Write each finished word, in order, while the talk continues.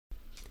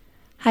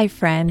Hi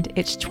friend,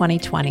 it's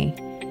 2020.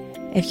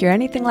 If you're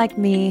anything like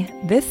me,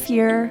 this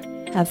year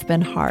has been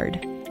hard.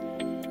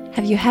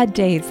 Have you had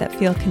days that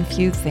feel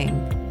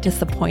confusing,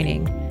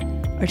 disappointing,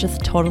 or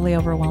just totally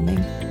overwhelming?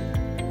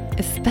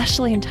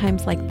 Especially in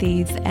times like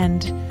these,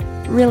 and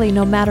really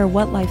no matter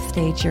what life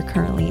stage you're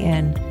currently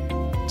in,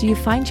 do you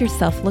find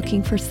yourself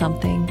looking for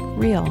something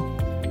real?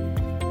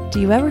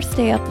 Do you ever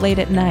stay up late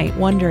at night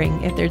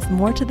wondering if there's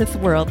more to this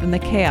world than the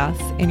chaos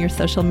in your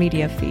social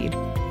media feed?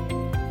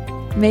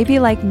 Maybe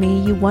like me,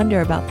 you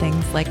wonder about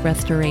things like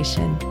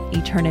restoration,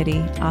 eternity,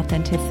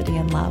 authenticity,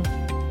 and love.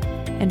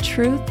 In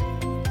truth,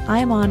 I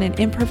am on an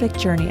imperfect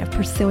journey of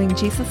pursuing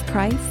Jesus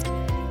Christ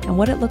and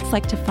what it looks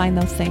like to find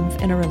those things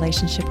in a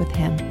relationship with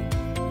Him.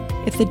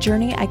 It's a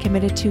journey I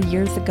committed to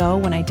years ago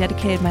when I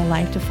dedicated my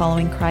life to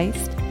following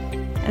Christ,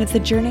 and it's a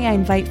journey I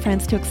invite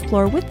friends to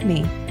explore with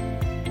me,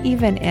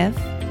 even if,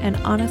 and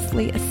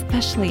honestly,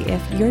 especially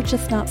if you're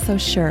just not so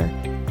sure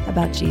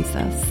about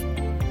Jesus.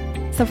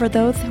 So for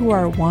those who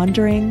are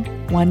wondering,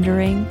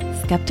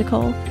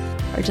 skeptical,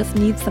 or just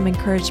need some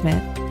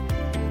encouragement,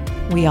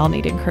 we all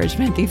need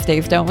encouragement these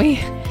days, don't we?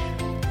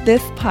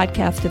 This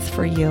podcast is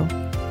for you.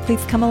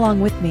 Please come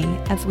along with me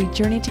as we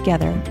journey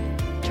together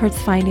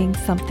towards finding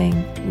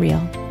something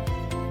real.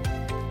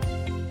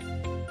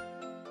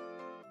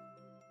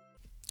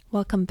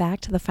 Welcome back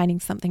to the Finding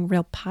Something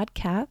Real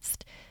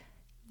podcast.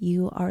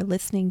 You are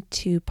listening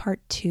to part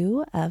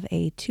 2 of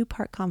a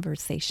 2-part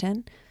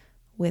conversation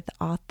with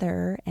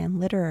author and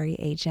literary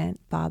agent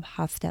Bob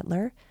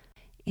Hostetler.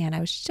 And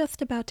I was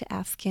just about to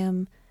ask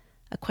him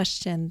a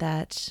question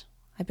that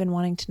I've been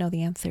wanting to know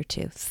the answer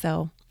to.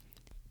 So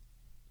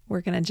we're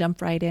going to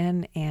jump right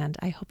in, and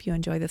I hope you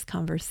enjoy this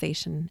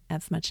conversation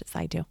as much as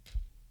I do.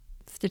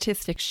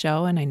 Statistics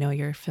show, and I know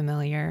you're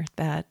familiar,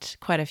 that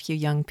quite a few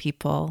young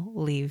people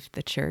leave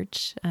the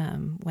church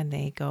when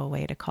they go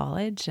away to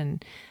college.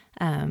 And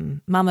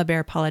Mama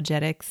Bear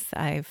Apologetics,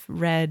 I've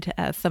read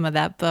some of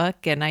that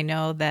book, and I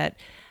know that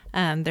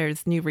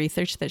there's new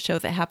research that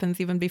shows it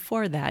happens even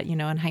before that, in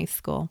high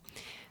school.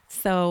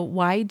 So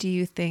why do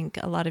you think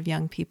a lot of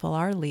young people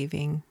are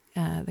leaving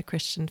the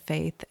Christian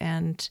faith?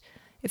 And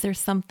is there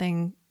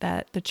something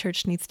that the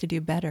church needs to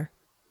do better?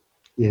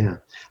 Yeah,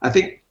 I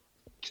think,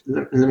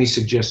 let me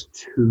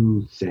suggest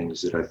 2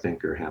 things that I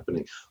think are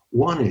happening.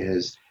 One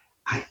is,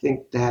 I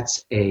think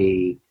that's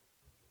an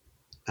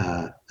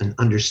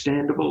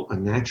understandable, a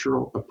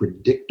natural, a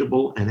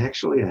predictable, and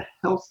actually a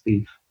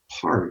healthy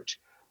part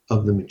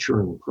of the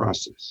maturing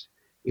process.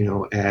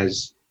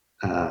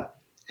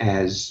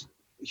 As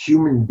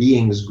human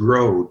beings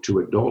grow to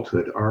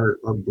adulthood, our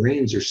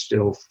brains are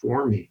still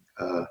forming.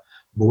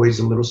 Boys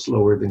a little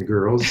slower than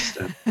girls,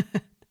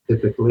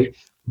 typically.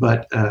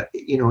 But,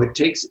 it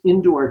takes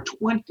into our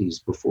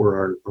 20s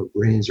before our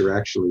brains are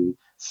actually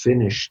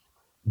finished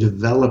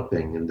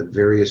developing in the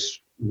various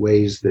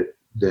ways that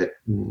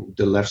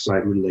the left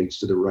side relates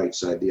to the right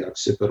side, the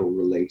occipital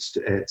relates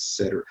to, et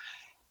cetera.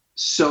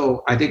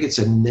 So I think it's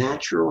a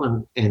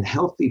natural and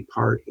healthy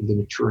part of the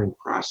maturing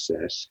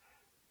process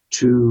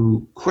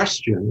to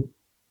question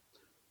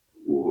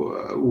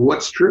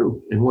what's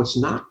true and what's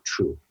not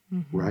true,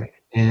 right?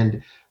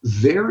 And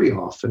very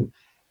often,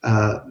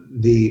 let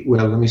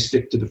me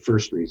stick to the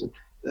first reason.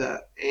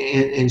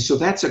 And so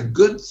that's a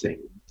good thing.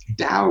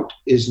 Doubt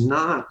is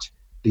not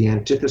the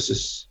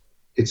antithesis.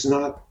 It's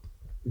not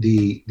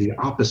the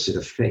opposite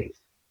of faith.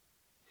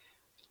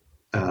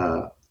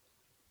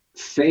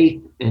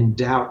 Faith and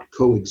doubt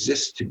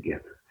coexist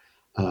together.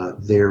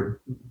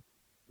 They're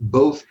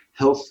both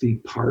healthy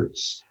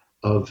parts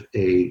of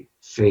a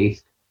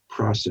faith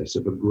process,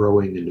 of a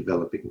growing and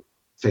developing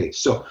faith.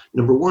 So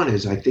number one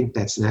is, I think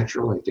that's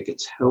natural. I think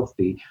it's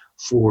healthy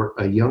for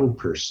a young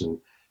person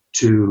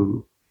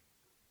to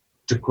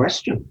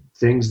question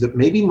things that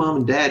maybe mom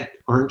and dad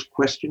aren't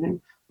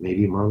questioning.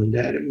 Maybe mom and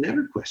dad have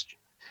never questioned.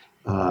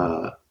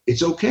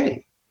 It's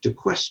okay to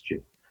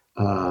question,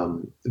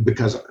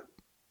 because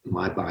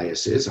my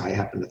bias is, I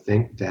happen to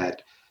think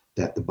that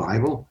the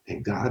Bible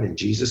and God and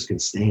Jesus can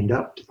stand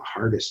up to the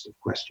hardest of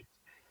questions.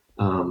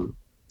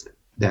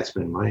 That's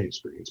been my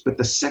experience. But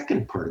the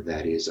second part of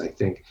that is, I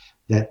think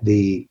that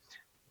the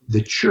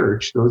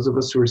church, those of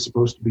us who are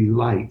supposed to be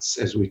lights,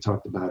 as we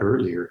talked about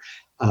earlier,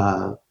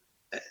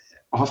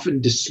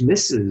 often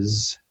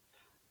dismisses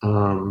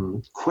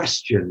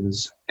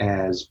questions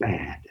as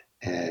bad,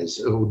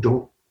 as, oh,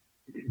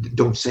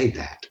 don't say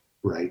that,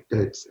 right?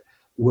 That's,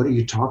 what are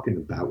you talking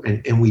about?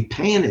 And we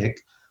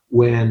panic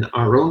when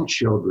our own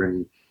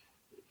children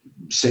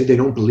say they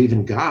don't believe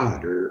in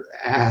God, or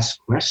ask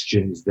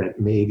questions that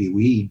maybe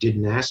we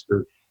didn't ask,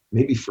 or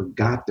maybe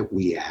forgot that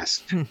we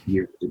asked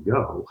years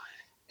ago.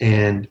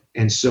 And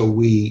so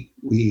we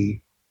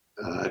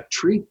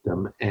treat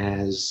them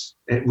as,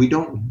 we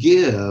don't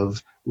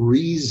give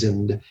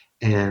reasoned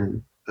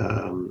and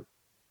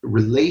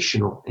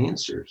relational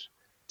answers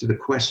to the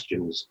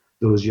questions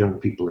those young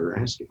people are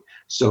asking.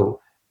 So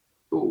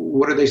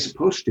what are they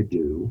supposed to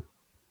do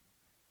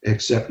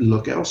except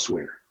look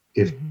elsewhere?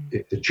 If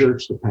the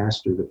church, the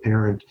pastor, the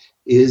parent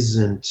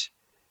isn't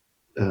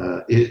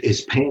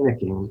is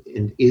panicking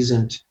and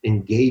isn't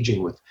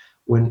engaging with.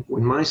 When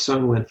my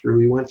son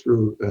he went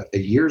through a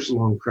years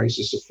long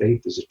crisis of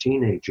faith as a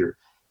teenager,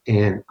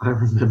 and I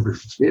remember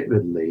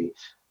vividly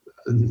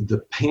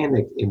the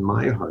panic in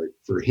my heart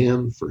for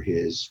him, for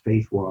his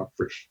faith walk.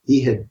 For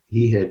he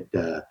had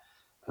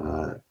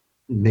uh,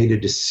 made a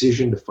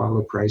decision to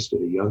follow Christ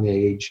at a young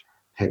age,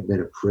 had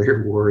been a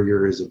prayer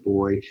warrior as a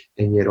boy,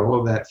 and yet all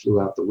of that flew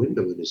out the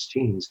window in his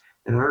teens.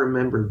 And I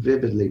remember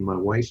vividly my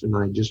wife and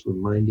I just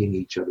reminding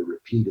each other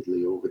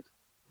repeatedly over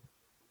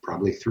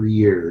probably 3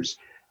 years,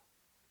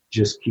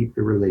 just keep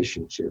the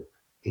relationship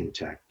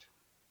intact.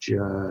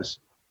 Just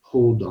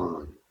hold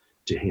on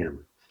to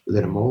him.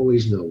 Let him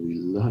always know we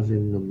love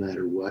him no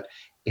matter what.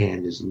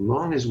 And as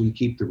long as we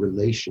keep the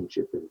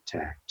relationship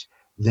intact,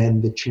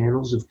 then the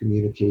channels of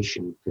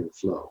communication can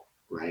flow,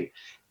 right?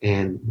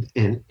 And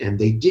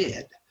they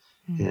did.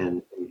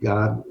 And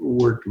God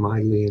worked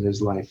mightily in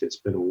his life. It's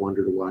been a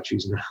wonder to watch.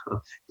 He's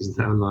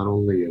now not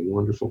only a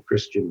wonderful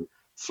Christian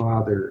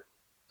father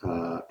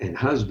and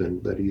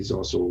husband, but he's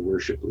also a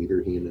worship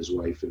leader, he and his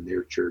wife in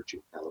their church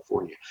in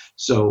California.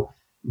 So,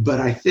 but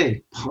I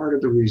think part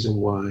of the reason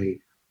why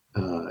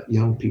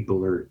young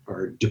people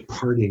are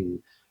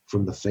departing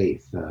from the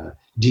faith,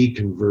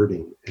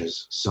 deconverting,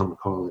 as some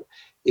call it,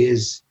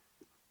 is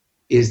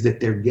that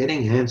they're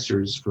getting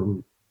answers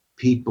from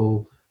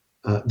people.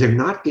 They're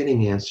not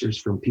getting answers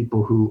from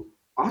people who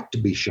ought to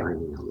be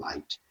shining a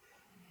light.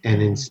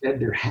 And instead,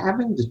 they're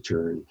having to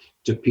turn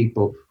to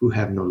people who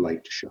have no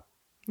light to show.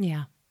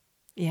 Yeah.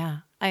 Yeah,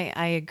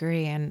 I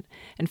agree. And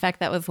in fact,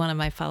 that was one of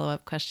my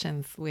follow-up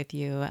questions with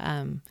you.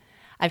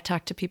 I've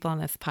talked to people on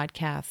this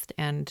podcast,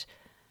 and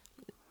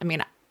I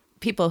mean,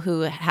 people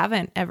who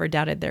haven't ever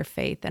doubted their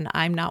faith, and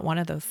I'm not one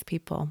of those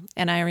people.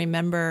 And I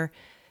remember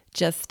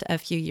just a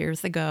few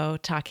years ago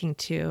talking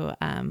to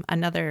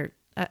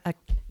a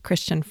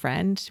Christian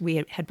friend.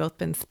 We had both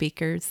been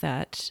speakers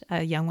at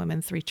a young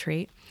women's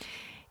retreat,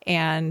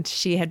 and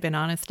she had been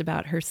honest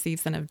about her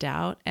season of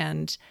doubt.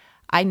 And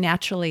I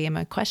naturally am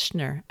a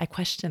questioner. I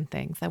question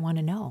things. I want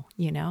to know,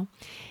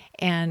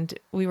 And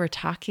we were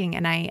talking,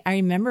 and I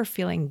remember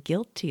feeling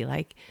guilty.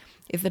 Like,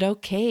 is it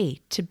okay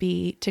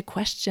to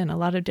question a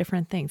lot of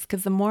different things?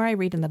 Because the more I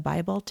read in the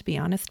Bible, to be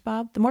honest,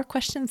 Bob, the more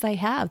questions I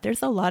have.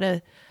 There's a lot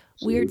of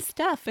weird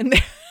stuff in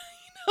there.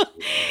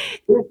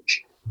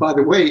 Which, by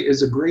the way,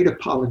 is a great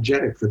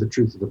apologetic for the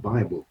truth of the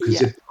Bible.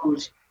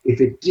 Because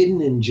if it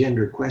didn't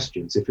engender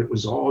questions, if it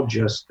was all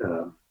just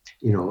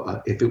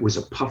if it was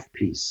a puff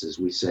piece, as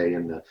we say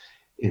in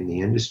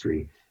the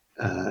industry,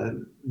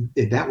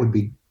 that would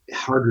be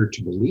harder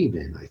to believe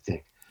in, I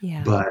think.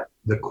 Yeah. But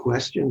the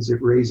questions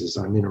it raises,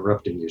 I'm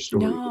interrupting your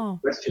story. No.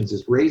 The questions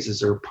it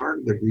raises are part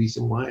of the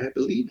reason why I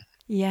believe it.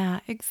 Yeah,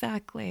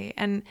 exactly.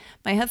 And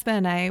my husband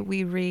and I,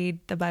 we read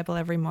the Bible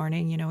every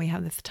morning. We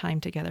have this time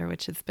together,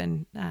 which has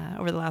been,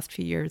 over the last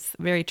few years,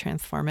 very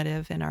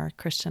transformative in our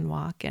Christian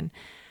walk. And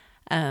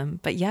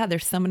but yeah,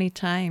 there's so many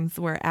times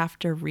where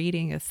after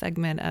reading a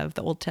segment of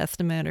the Old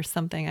Testament or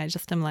something, I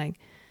just am like,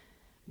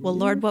 well,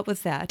 Lord, what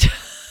was that?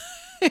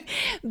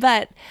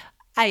 But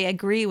I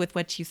agree with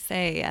what you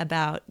say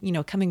about,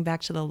 coming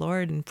back to the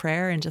Lord in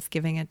prayer and just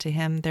giving it to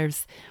him.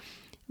 There's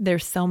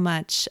so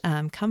much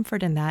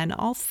comfort in that. And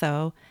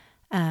also,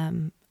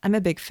 I'm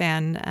a big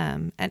fan,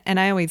 and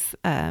I always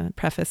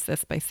preface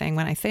this by saying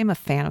when I say I'm a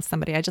fan of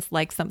somebody, I just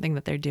like something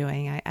that they're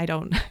doing. I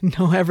don't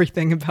know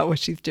everything about what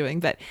she's doing,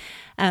 but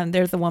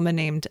there's a woman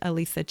named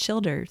Alisa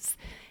Childers,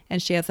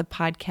 and she has a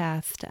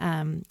podcast,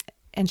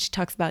 and she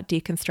talks about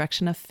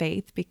deconstruction of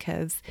faith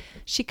because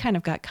she kind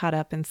of got caught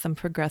up in some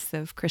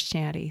progressive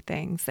Christianity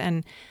things.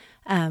 And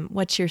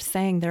what you're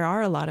saying, there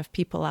are a lot of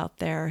people out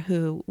there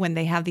who, when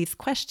they have these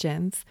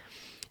questions,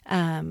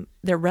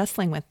 they're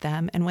wrestling with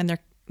them, and when they're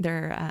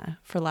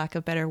for lack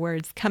of better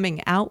words,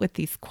 coming out with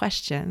these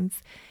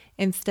questions,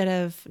 instead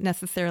of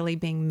necessarily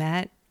being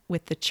met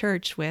with the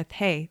church with,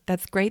 hey,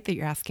 that's great that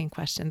you're asking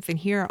questions. And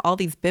here are all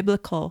these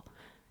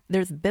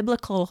there's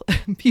biblical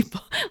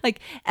people, like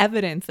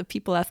evidence of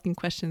people asking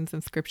questions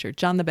in scripture.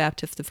 John the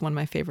Baptist is one of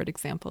my favorite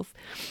examples.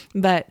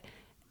 But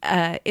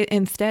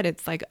instead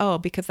it's like, oh,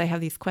 because I have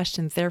these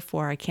questions,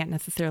 therefore I can't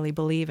necessarily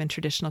believe in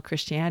traditional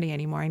Christianity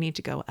anymore. I need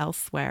to go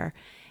elsewhere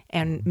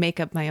and make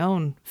up my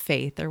own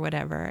faith or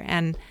whatever.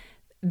 And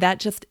that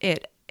just,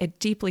 it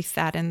deeply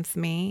saddens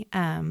me.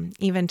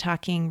 Even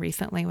talking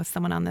recently with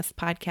someone on this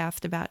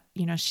podcast about,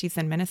 she's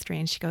in ministry,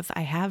 and she goes,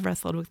 I have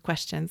wrestled with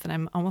questions and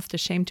I'm almost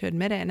ashamed to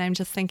admit it. And I'm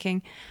just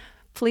thinking,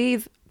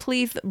 please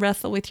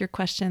wrestle with your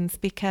questions,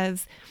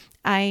 because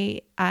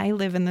I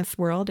live in this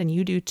world, and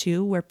you do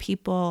too, where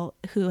people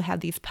who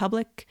have these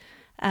public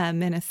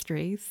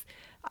ministries,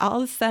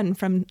 all of a sudden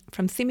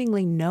from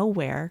seemingly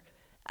nowhere,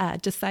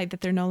 decide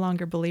that they're no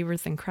longer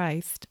believers in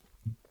Christ.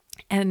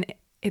 And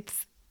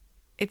it's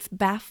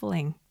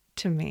baffling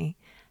to me,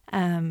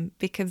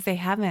 because they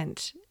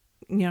haven't,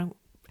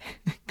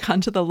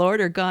 gone to the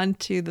Lord or gone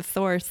to the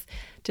source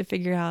to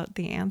figure out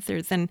the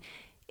answers. And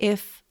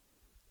if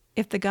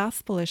the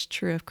gospel is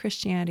true, if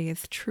Christianity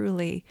is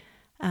truly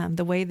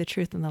the way, the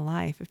truth, and the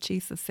life, if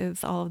Jesus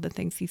is all of the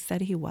things he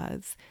said he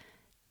was,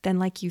 then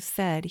like you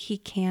said, he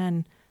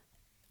can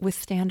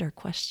withstand our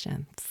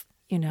questions,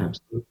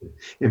 Absolutely.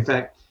 In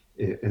fact,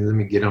 and let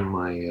me get on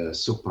my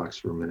soapbox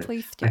for a minute.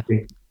 Please do.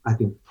 I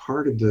think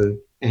part of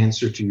the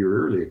answer to your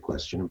earlier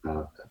question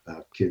about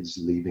kids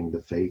leaving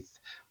the faith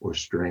or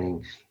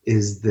straying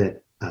is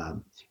that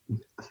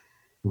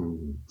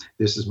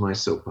this is my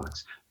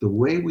soapbox. The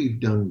way we've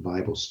done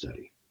Bible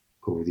study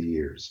over the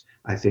years,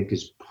 I think,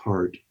 is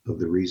part of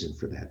the reason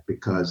for that.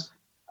 Because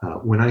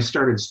when I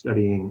started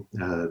studying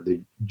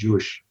the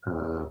Jewish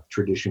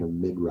tradition of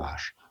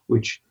Midrash,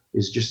 which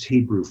is just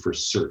Hebrew for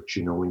search,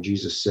 when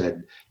Jesus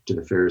said to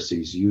the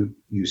Pharisees, "You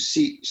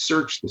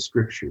search the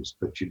scriptures,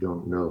 but you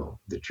don't know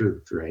the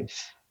truth," right?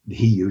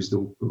 He used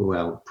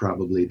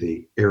probably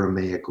the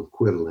Aramaic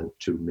equivalent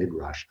to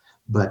Midrash,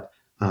 but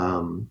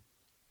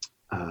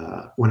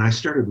when I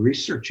started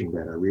researching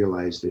that, I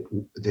realized that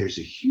there's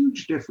a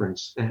huge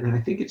difference, and I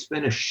think it's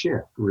been a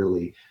shift,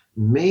 really.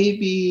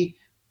 Maybe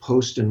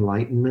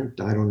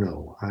post-Enlightenment, I don't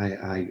know.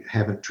 I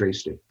haven't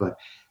traced it, but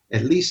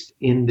at least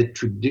in the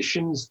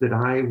traditions that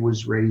I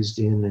was raised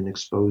in and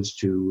exposed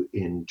to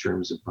in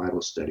terms of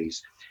Bible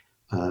studies,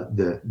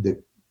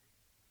 the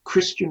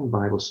Christian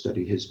Bible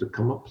study has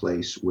become a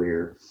place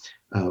where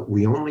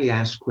we only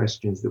ask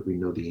questions that we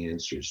know the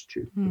answers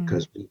to,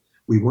 because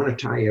we want to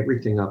tie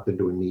everything up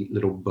into a neat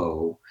little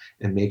bow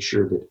and make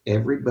sure that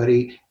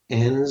everybody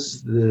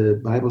ends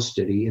the Bible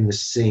study in the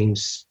same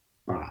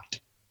spot,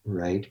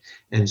 right?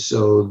 And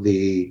so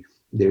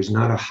there's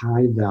not a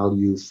high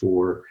value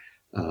for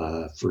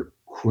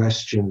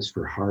questions,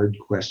 for hard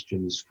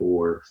questions,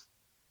 for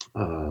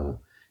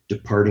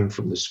departing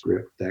from the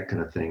script, that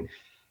kind of thing.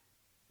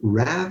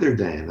 Rather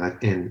than,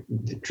 and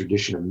the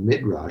tradition of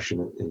Midrash,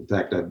 and in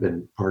fact, I've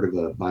been part of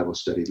a Bible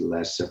study the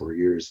last several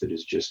years that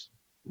is just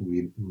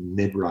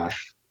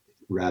Midrash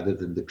rather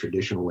than the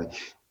traditional way.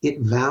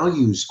 It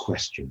values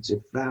questions.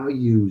 It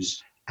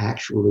values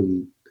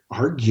actually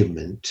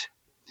argument.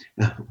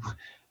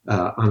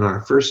 On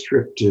our first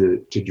trip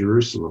to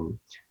Jerusalem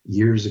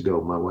years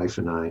ago, my wife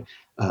and I,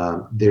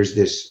 there's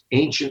this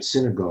ancient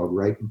synagogue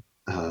right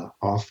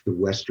off the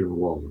western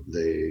wall,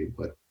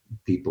 what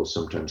people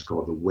sometimes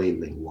call the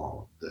Wailing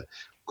Wall, the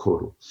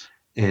Kotel.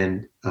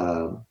 And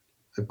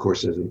of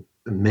course, as a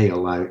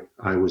male,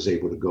 I was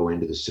able to go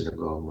into the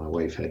synagogue. My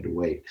wife had to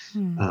wait.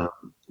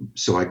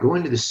 So I go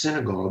into the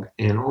synagogue,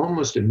 and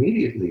almost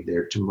immediately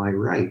there to my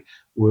right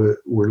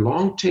were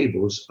long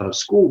tables of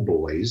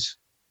schoolboys,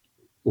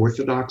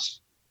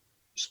 Orthodox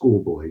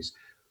schoolboys,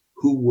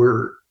 who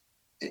were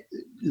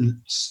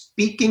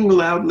speaking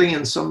loudly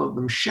and some of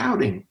them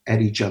shouting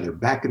at each other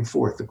back and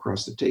forth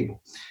across the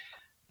table.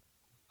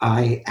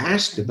 I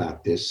asked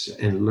about this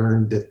and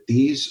learned that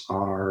these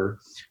are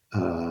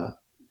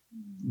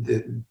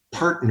the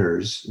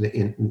partners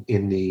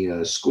in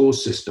the school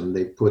system.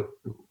 They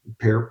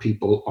pair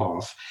people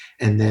off,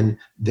 and then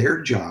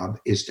their job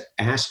is to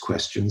ask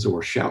questions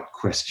or shout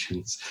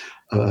questions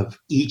of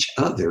each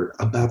other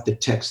about the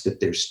text that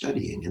they're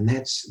studying, and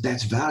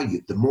that's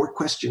valued. The more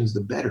questions,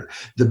 the better.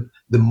 The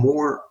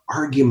more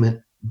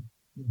argument,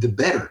 the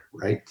better,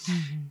 right?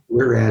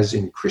 Whereas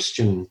in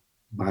Christian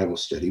Bible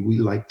study, we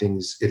like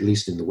things, at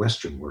least in the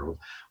Western world,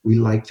 we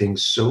like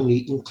things so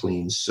neat and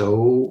clean,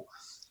 so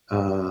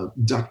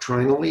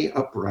doctrinally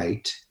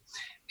upright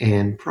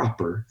and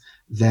proper,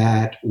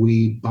 that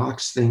we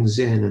box things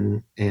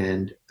in,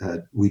 and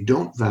we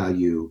don't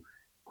value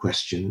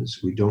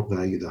questions. We don't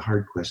value the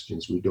hard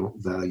questions. We don't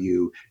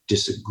value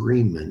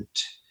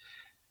disagreement,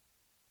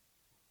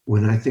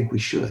 when I think we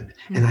should.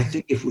 And I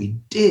think if we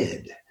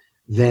did,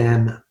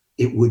 then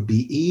it would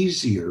be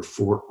easier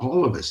for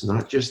all of us,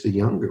 not just the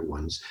younger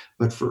ones,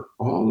 but for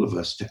all of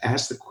us to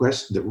ask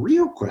the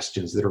real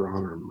questions that are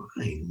on our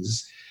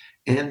minds.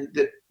 And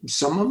that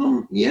some of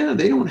them,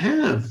 they don't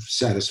have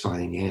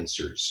satisfying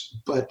answers.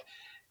 But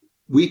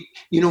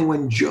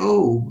when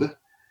Job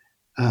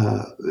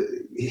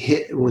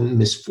when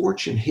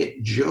misfortune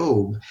hit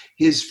Job,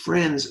 his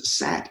friends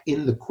sat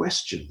in the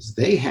questions.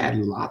 They had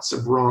lots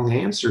of wrong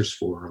answers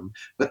for him,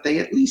 but they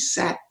at least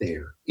sat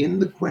there in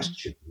the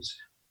questions.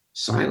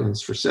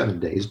 Silence for 7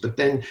 days, but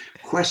then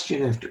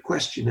question after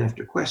question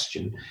after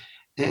question.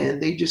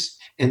 And they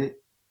just, and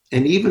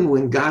even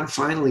when God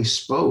finally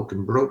spoke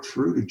and broke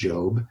through to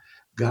Job,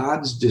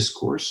 God's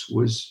discourse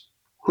was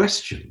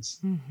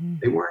questions.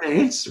 They weren't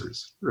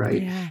answers,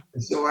 right? Yeah.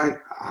 And so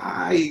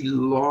I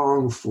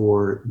long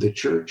for the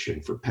church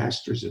and for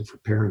pastors and for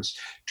parents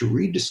to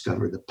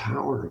rediscover the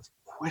power of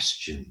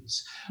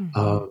questions,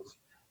 of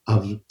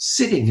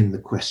sitting in the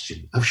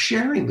question, of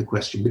sharing the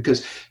question,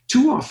 because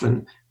too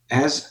often,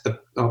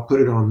 I'll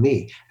put it on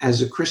me,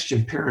 as a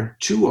Christian parent,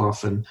 too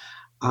often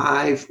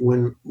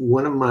when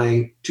one of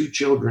my two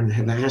children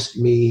have asked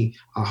me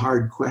a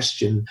hard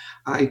question,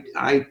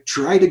 I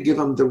try to give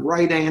them the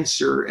right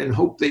answer and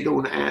hope they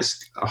don't ask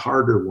a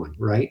harder one,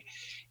 right?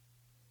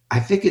 I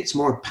think it's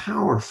more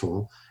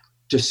powerful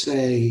to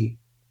say,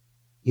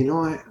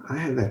 I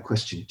have that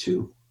question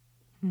too.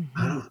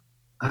 I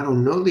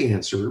don't know the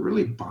answer. It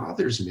really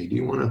bothers me. Do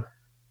you want to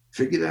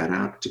figure that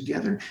out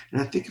together.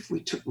 And I think if we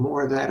took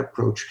more of that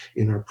approach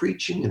in our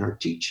preaching, in our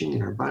teaching,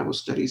 in our Bible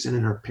studies, and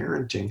in our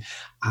parenting,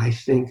 I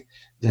think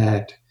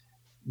that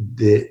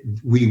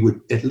we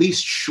would at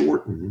least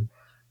shrink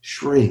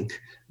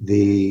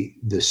the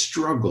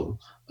struggle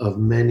of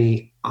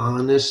many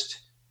honest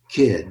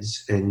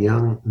kids and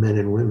young men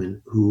and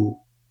women who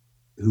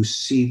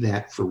see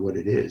that for what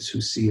it is, who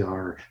see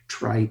our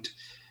trite,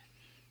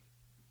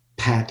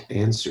 pat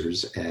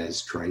answers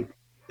as trite,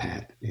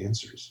 pat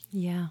answers.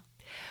 Yeah.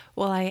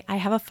 Well, I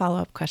have a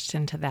follow-up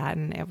question to that,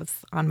 and it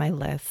was on my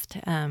list.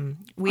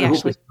 We I hope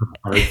actually it's not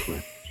a hard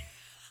question.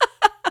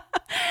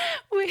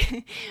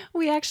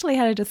 we actually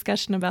had a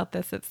discussion about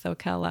this at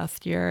SoCal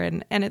last year,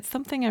 and it's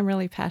something I'm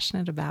really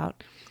passionate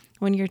about.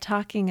 When you're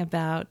talking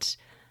about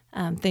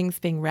things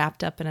being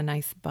wrapped up in a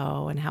nice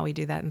bow, and how we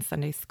do that in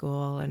Sunday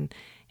school and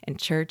in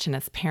church, and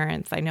as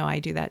parents, I know I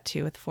do that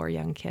too with 4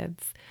 young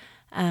kids.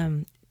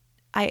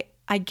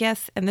 I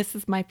guess, and this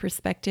is my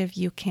perspective,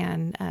 you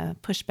can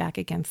push back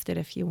against it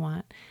if you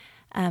want.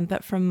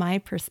 But from my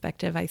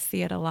perspective, I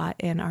see it a lot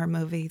in our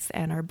movies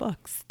and our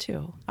books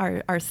too.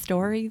 Our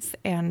stories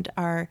and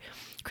our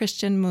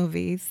Christian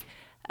movies,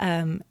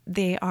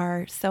 they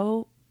are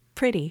so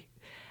pretty.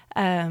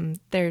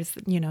 There's,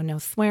 no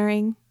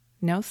swearing,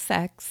 no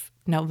sex,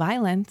 no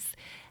violence.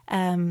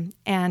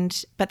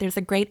 But there's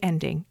a great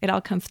ending. It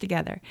all comes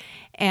together.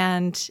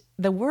 And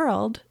the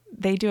world,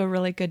 they do a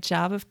really good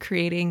job of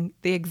creating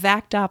the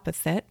exact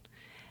opposite.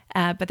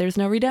 But there's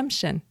no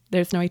redemption.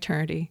 There's no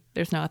eternity.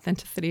 There's no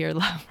authenticity or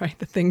love, right?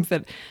 The things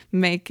that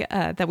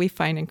that we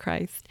find in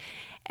Christ.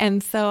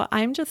 And so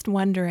I'm just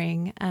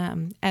wondering,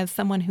 as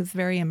someone who's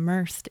very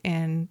immersed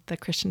in the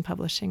Christian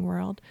publishing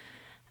world,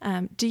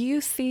 do you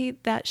see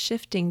that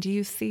shifting? Do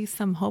you see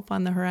some hope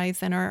on the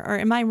horizon, or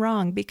am I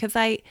wrong? Because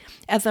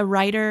as a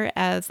writer,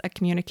 as a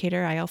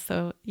communicator, I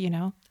also,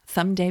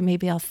 someday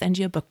maybe I'll send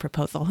you a book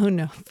proposal. Who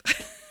knows?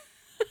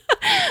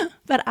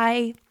 But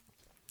I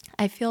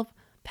feel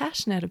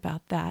passionate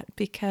about that,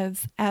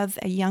 because as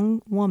a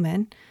young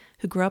woman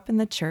who grew up in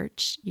the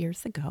church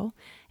years ago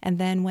and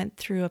then went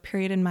through a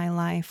period in my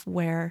life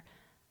where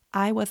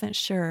I wasn't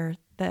sure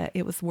that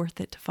it was worth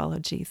it to follow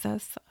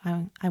Jesus.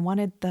 I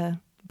wanted the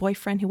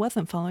boyfriend who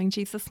wasn't following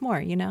Jesus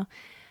more,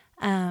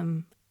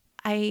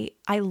 I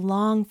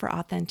long for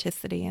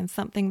authenticity, and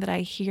something that I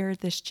hear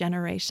this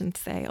generation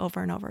say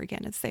over and over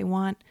again is they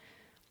want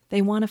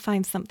to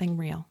find something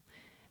real.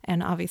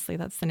 And obviously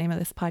that's the name of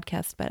this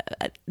podcast,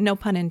 but no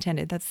pun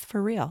intended, that's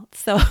for real.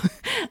 So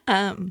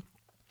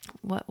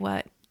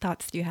what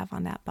thoughts do you have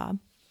on that, Bob?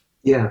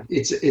 Yeah,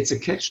 it's a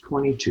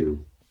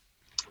catch-22,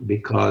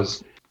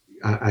 because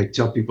I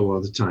tell people all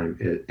the time,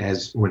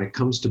 as when it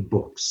comes to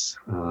books,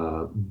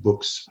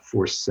 books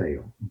for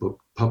sale,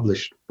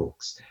 published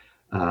books,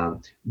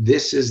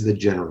 this is the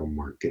general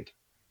market,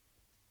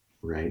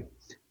 right?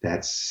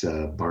 That's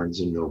Barnes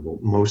and Noble,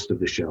 most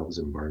of the shelves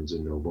in Barnes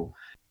and Noble.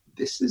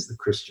 This is the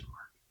Christian market.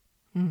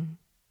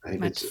 Right?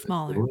 Much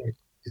smaller.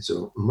 It's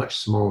a much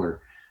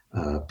smaller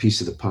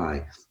piece of the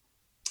pie.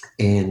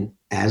 And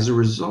as a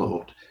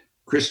result,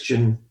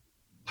 Christian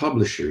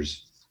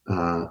publishers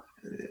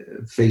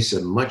face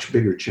a much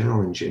bigger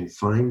challenge in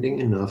finding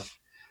enough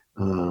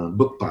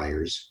book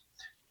buyers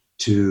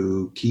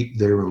to keep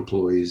their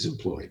employees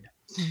employed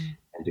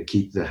and to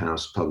keep the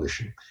house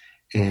publishing.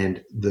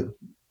 And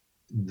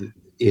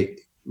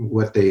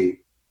what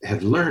they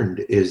have learned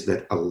is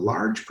that a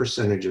large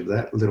percentage of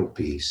that little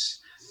piece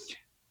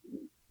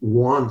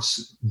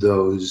wants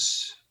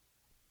those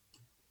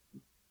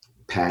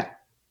pat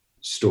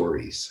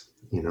stories,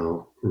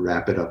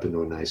 wrap it up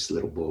into a nice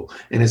little bow.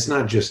 And it's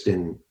not just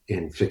in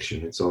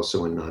fiction, it's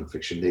also in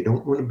nonfiction. They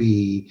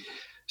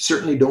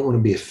certainly don't want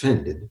to be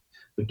offended,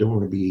 but don't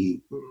want to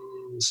be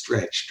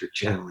stretched or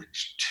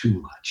challenged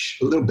too much.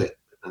 A little bit,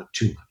 but not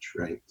too much,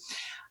 right?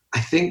 I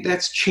think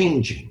that's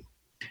changing,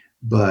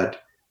 but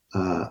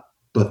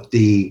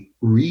the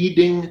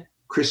reading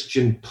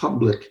Christian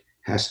public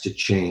has to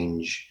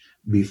change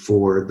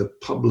before the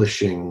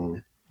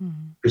publishing,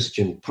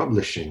 Christian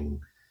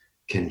publishing,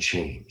 can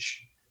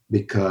change,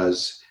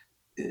 because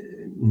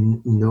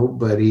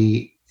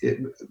nobody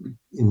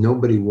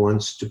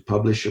wants to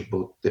publish a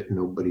book that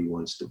nobody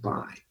wants to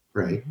buy,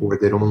 right? Or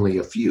that only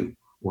a few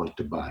want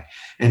to buy.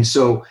 And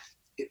so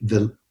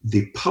the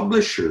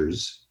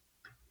publishers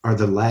are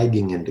the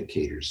lagging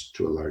indicators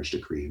to a large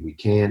degree.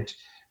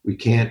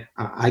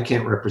 I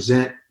can't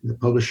represent, the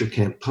publisher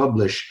can't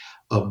publish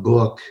a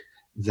book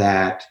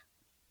that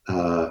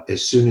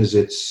as soon as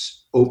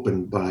it's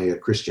opened by a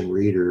Christian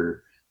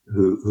reader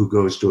who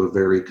goes to a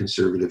very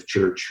conservative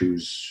church,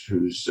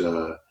 who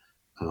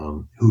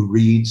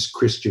reads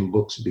Christian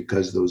books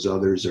because those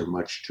others are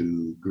much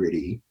too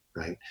gritty,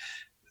 right?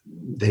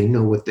 They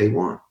know what they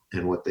want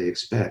and what they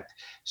expect.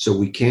 So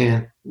we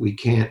can't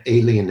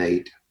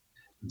alienate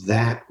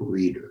that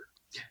reader.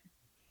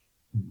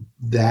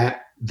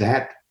 That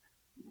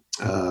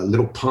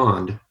little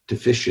pond to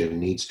fish in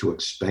needs to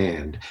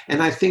expand.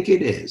 And I think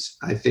it is.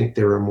 I think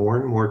there are more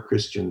and more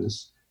Christian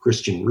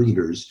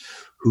readers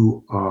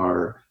who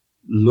are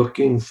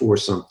looking for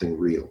something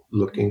real,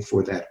 looking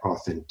for that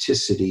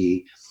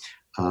authenticity.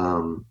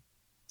 Um,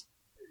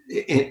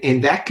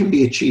 and that can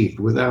be achieved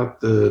without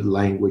the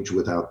language,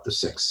 without the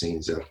sex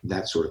scenes,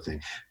 that sort of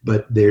thing.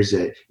 But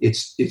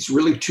it's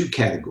really two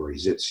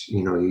categories. It's,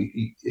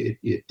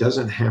 it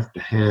doesn't have to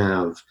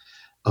have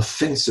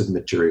offensive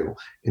material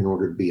in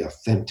order to be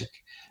authentic.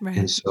 Right.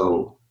 And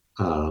so,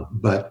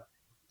 but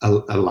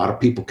a lot of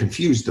people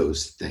confuse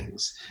those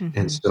things. Mm-hmm.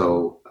 And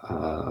so,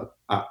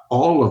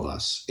 all of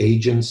us,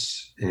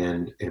 agents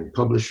and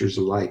publishers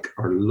alike,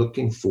 are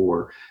looking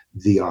for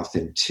the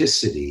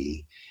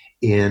authenticity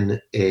in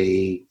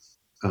a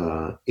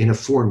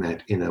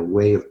format, in a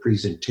way of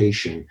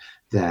presentation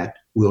that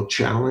will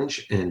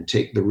challenge and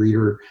take the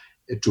reader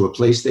to a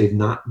place they've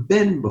not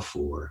been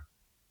before,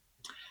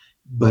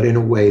 but in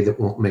a way that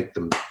won't make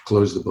them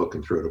close the book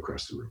and throw it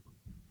across the room.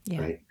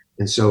 Yeah. Right.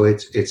 And so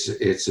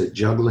it's a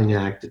juggling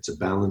act. It's a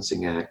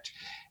balancing act.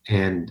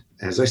 And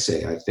as I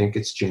say, I think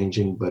it's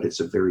changing, but it's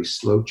a very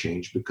slow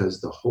change,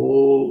 because the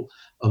whole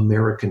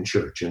American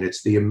church, and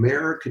it's the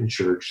American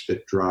church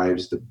that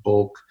drives the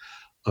bulk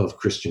of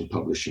Christian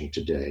publishing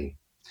today.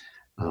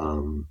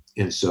 And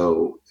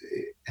so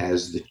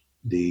as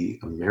the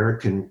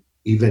American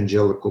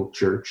evangelical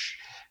church,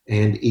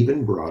 and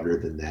even broader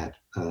than that,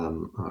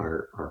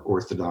 our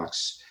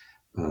Orthodox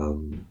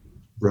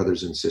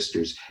brothers and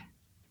sisters,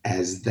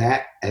 as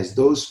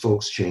those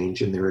folks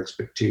change and their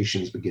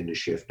expectations begin to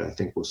shift, I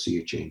think we'll see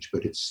a change,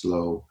 but it's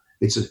slow.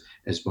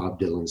 As Bob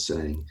Dylan's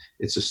saying,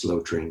 it's a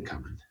slow train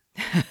coming.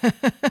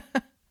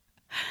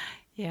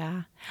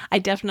 Yeah, I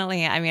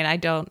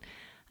don't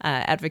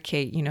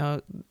advocate,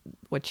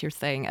 what you're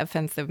saying,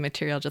 offensive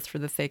material just for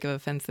the sake of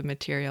offensive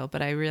material.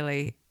 But I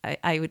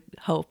would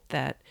hope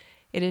that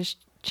it is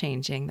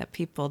changing, that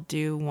people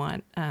do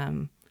want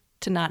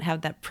to not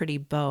have that pretty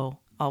bow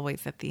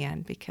always at the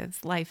end,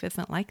 because life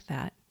isn't like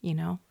that,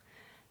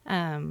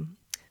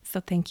 So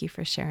thank you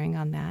for sharing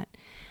on that.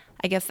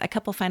 I guess a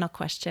couple final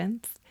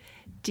questions.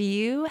 Do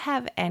you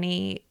have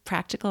any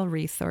practical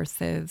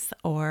resources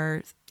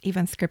or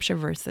even scripture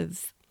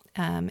verses,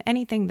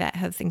 anything that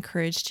has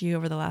encouraged you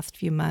over the last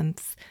few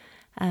months,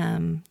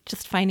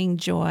 just finding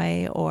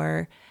joy,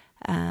 or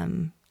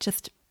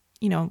just,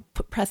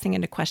 pressing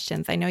into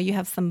questions? I know you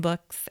have some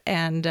books,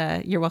 and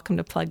you're welcome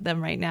to plug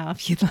them right now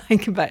if you'd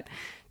like, but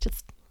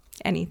just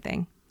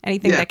anything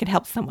that could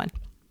help someone.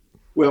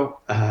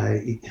 Well,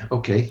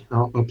 okay,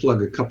 I'll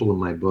plug a couple of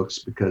my books,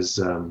 because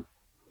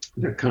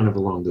they're kind of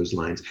along those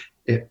lines.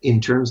 In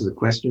terms of the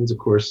questions, of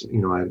course,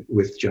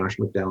 with Josh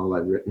McDowell,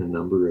 I've written a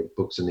number of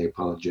books in the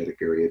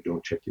apologetic area,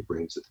 Don't Check Your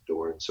Brains at the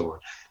Door, and so on.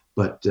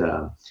 But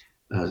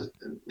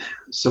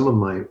some of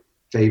my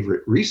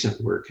favorite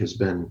recent work has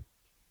been,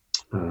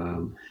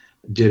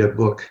 did a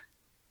book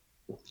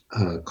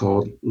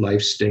called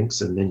Life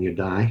Stinks and Then You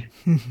Die.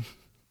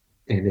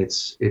 And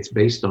it's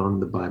based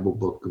on the Bible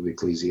book of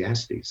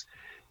Ecclesiastes.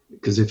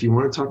 Because if you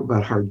want to talk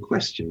about hard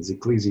questions,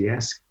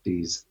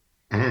 Ecclesiastes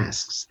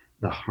asks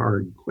the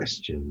hard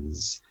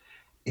questions,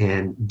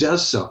 and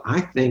does so.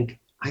 I think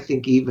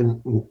even,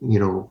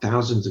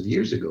 thousands of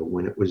years ago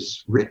when it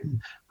was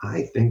written,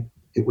 I think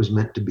it was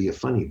meant to be a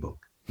funny book,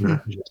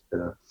 not just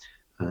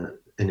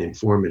an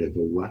informative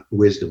or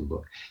wisdom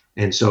book.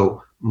 And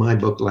so my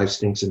book, Life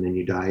Stinks and Then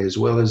You Die, as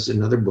well as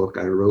another book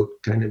I wrote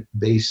kind of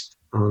based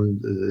on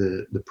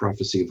the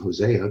prophecy of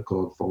Hosea,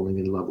 called Falling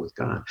in Love with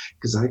God,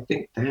 because I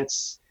think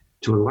that's,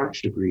 to a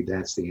large degree,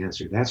 that's the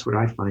answer. That's what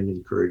I find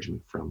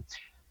encouragement from.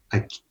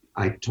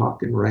 I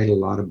talk and write a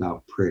lot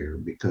about prayer,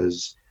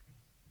 because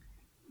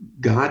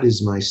God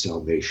is my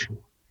salvation.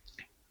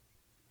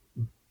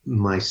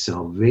 My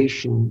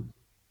salvation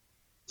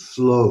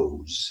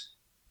flows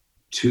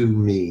to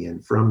me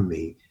and from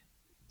me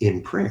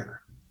in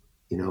prayer.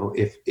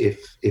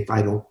 If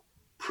I don't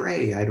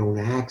pray, I don't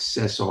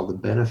access all the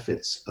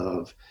benefits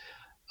of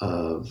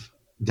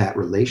that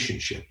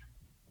relationship.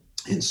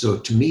 And so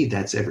to me,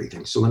 that's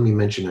everything. So let me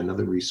mention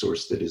another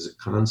resource that is a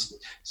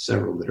constant,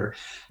 several that are,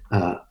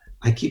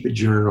 I keep a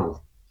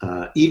journal,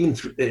 even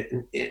through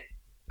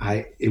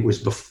it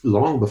was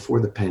long before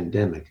the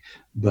pandemic,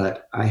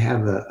 but I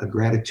have a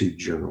gratitude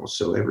journal.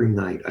 So every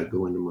night I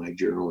go into my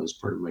journal as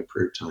part of my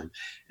prayer time,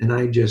 and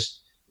I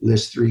just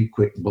list 3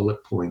 quick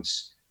bullet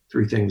points,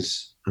 3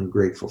 things I'm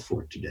grateful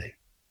for today.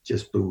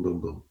 Just boom,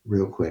 boom, boom,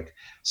 real quick.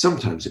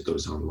 Sometimes it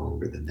goes on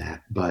longer than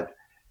that, but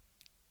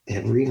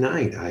every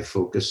night I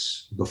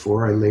focus,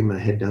 before I lay my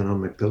head down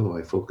on my pillow,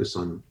 I focus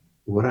on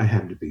what I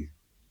have to be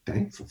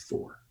thankful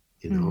for,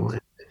 And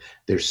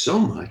there's so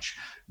much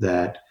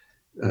that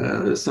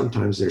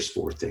sometimes there's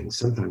 4 things,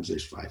 sometimes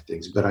there's 5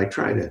 things, but I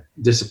try to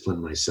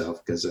discipline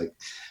myself, because I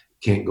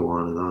can't go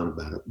on and on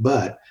about it.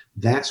 But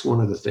that's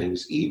one of the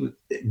things even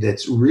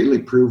that's really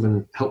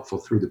proven helpful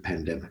through the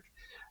pandemic,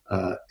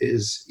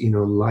 is,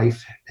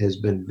 life has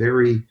been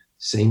very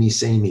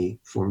samey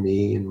for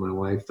me and my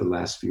wife the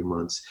last few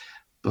months,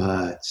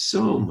 but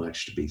so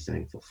much to be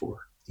thankful for,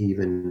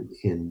 even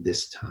in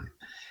this time.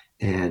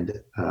 And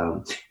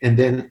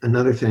then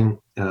another thing,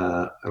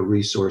 a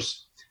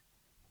resource,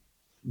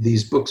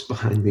 these books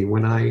behind me.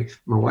 When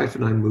my wife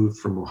and I moved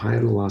from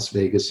Ohio to Las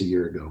Vegas a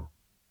year ago,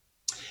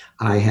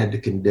 I had to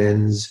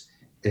condense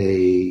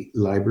a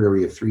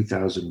library of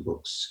 3,000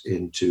 books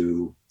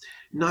into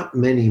not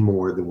many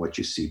more than what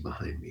you see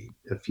behind me,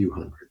 a few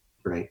hundred,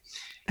 right?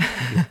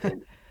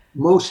 And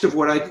most of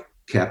what I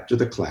kept are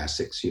the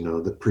classics,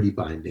 the pretty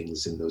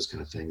bindings and those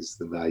kind of things,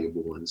 the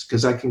valuable ones,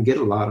 because I can get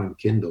a lot on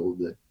Kindle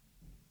that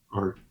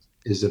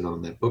isn't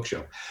on that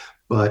bookshelf.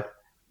 But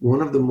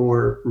one of the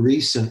more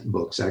recent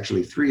books,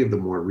 actually three of the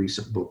more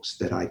recent books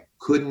that I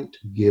couldn't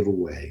give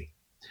away,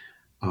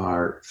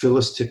 are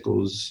Phyllis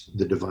Tickle's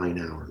The Divine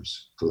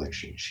Hours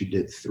collection. She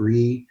did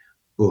three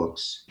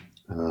books.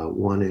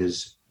 One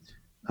is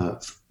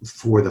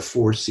for the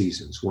four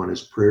seasons. One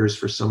is Prayers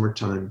for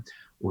Summertime,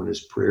 one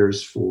is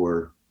Prayers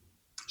for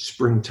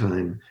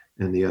Springtime,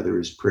 and the other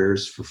is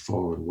Prayers for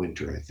Fall and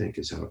Winter, I think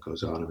is how it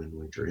goes, autumn and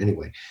winter.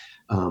 Anyway,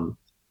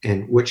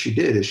 and what she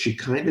did is she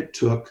kind of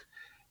took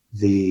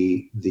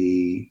the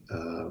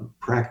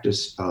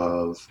practice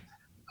of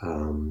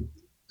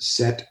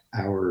set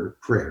hour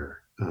prayer,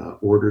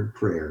 ordered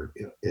prayer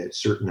at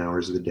certain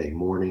hours of the day,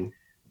 morning,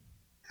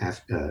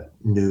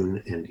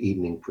 noon, and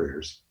evening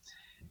prayers,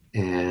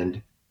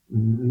 and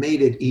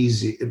made it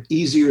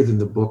easier than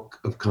the Book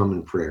of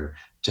Common Prayer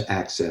to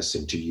access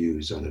and to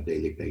use on a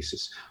daily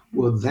basis.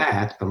 Well,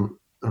 that,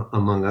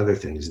 among other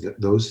things,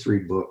 those three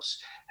books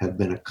have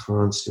been a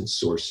constant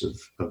source of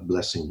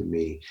blessing to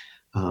me.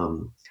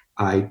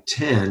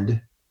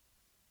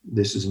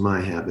 This is my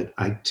habit,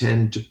 I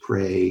tend to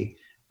pray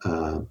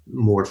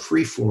more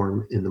free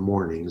form in the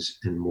mornings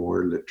and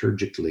more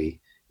liturgically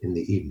in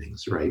the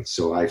evenings, right?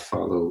 So I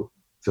follow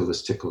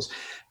Phyllis Tickle's.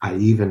 I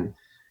even,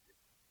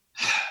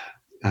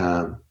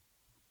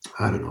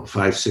 I don't know,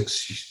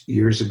 5-6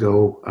 years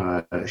ago,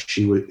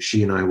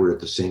 she and I were at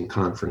the same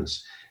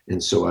conference.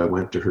 And so I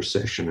went to her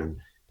session and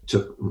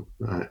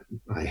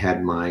I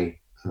had my,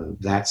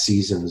 that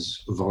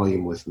season's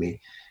volume with me,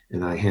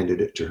 and I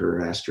handed it to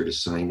her, asked her to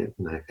sign it.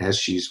 And as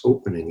she's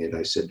opening it,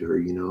 I said to her,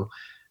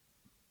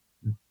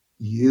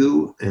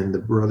 you and the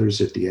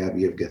brothers at the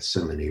Abbey of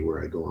Gethsemane,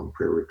 where I go on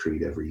prayer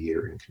retreat every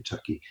year in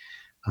Kentucky,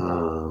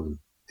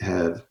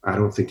 I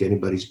don't think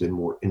anybody's been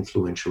more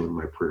influential in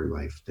my prayer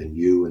life than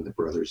you and the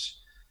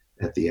brothers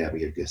at the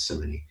Abbey of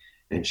Gethsemane.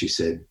 And she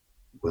said,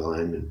 well,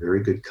 I'm in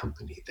very good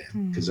company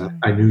then, because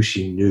I knew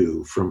she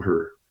knew from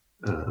her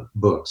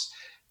books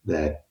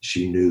that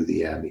she knew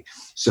the Abbey.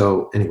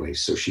 So anyway,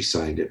 so she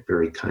signed it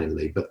very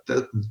kindly. But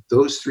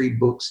those three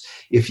books,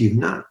 if you've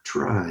not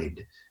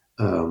tried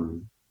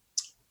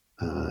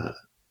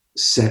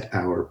set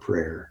hour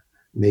prayer,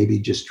 maybe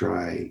just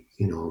try,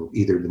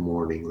 either the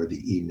morning or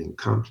the evening.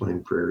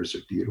 Compline prayers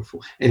are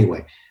beautiful.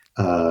 Anyway,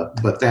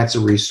 but that's a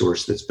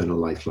resource that's been a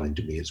lifeline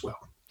to me as well.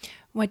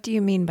 What do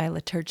you mean by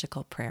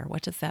liturgical prayer?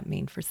 What does that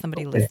mean for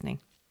somebody listening?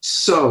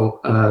 So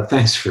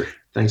thanks for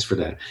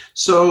that.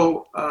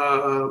 So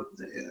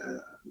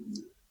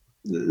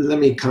let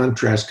me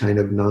contrast kind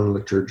of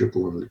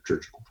non-liturgical and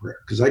liturgical prayer,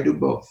 because I do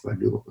both. I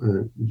do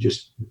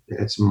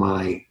that's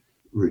my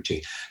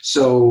routine.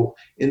 So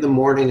in the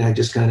morning, I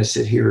just kind of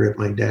sit here at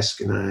my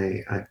desk and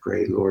I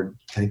pray, Lord,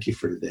 thank you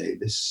for today.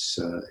 It's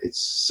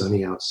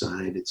sunny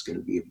outside. It's going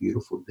to be a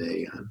beautiful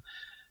day. I'm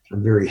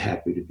very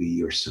happy to be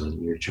your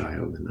son, your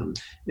child, and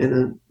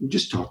I'm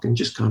just talking,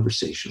 just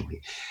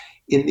conversationally.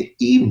 In the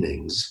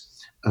evenings,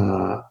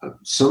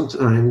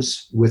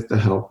 sometimes with the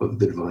help of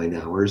the Divine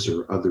Hours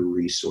or other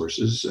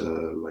resources,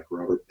 like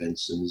Robert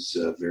Benson's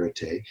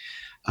Verite,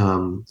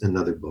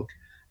 another book,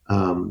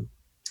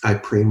 I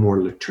pray more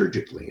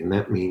liturgically. And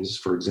that means,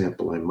 for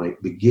example, I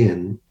might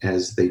begin,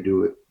 as they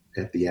do it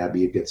at the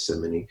Abbey of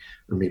Gethsemane,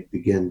 I may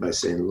begin by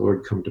saying,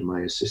 Lord, come to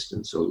my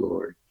assistance, O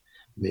Lord,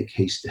 make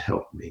haste to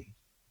help me.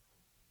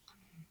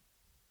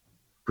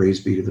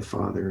 Praise be to the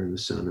Father and the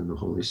Son and the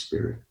Holy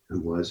Spirit,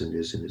 who was and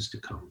is to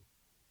come.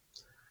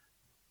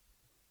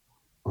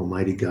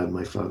 Almighty God,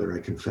 my Father, I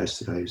confess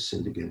that I have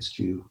sinned against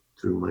you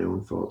through my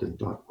own fault in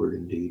thought, word,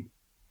 and deed,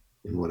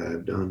 in what I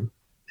have done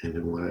and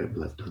in what I have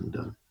left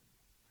undone.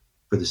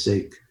 For the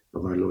sake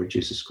of our Lord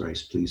Jesus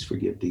Christ, please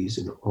forgive these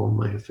and all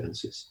my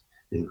offenses,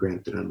 and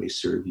grant that I may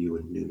serve you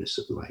in newness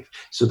of life.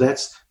 So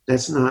that's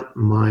not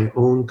my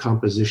own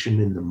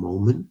composition in the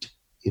moment.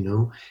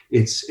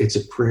 It's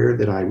a prayer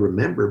that I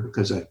remember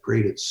because I've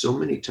prayed it so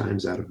many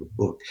times out of a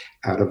book,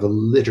 out of a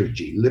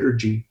liturgy.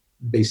 Liturgy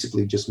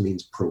basically just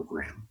means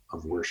program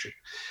of worship.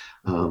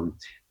 And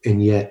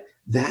yet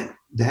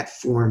that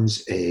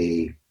forms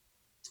an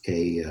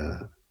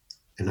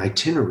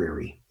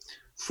itinerary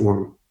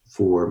for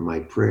my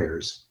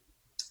prayers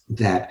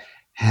that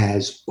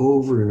has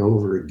over and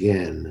over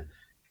again,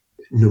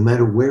 no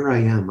matter where I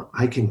am,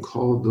 I can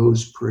call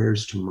those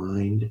prayers to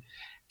mind.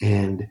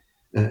 And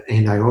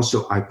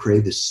I pray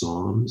the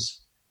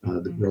Psalms.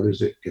 The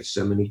brothers at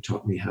Gethsemane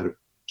taught me how to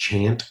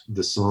chant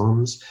the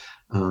Psalms.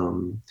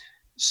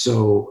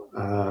 So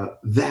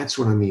that's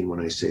what I mean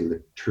when I say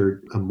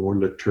a more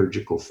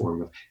liturgical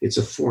form of. It's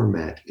a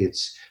format.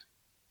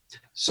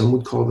 Some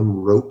would call them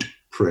rote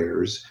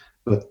prayers,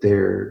 but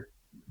they're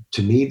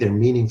to me, they're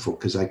meaningful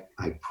because I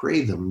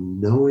pray them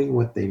knowing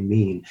what they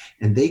mean.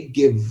 And they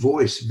give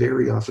voice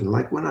very often.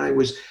 Like when I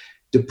was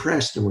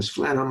depressed and was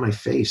flat on my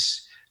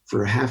face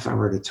for a half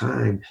hour at a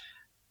time,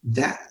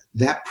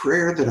 that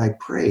prayer that I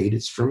prayed,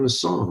 it's from the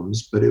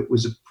Psalms, but it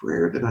was a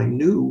prayer that I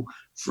knew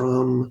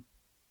from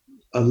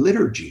a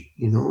liturgy,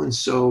 and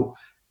so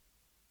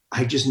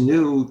I just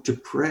knew to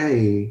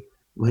pray,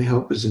 my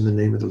help is in the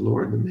name of the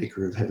Lord, the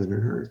maker of heaven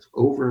and earth,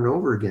 over and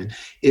over again.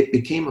 It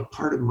became a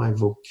part of my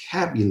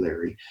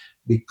vocabulary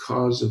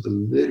because of the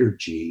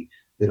liturgy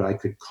that I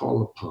could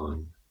call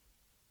upon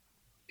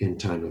in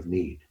time of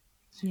need.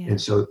 Yeah.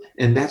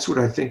 And that's what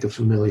I think of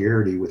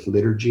familiarity with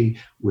liturgy,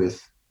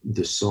 with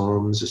the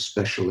Psalms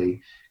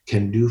especially,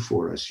 can do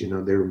for us.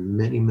 There are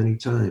many, many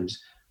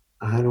times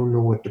I don't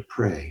know what to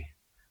pray,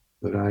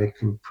 but I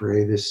can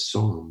pray this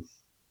psalm,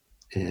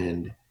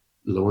 and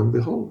lo and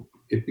behold,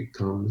 it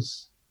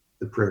becomes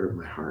the prayer of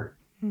my heart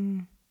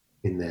in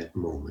that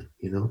moment.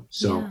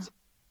 So Yeah.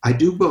 I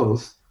do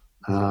both.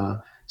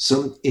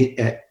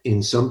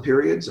 In some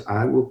periods,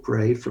 I will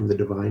pray from the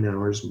divine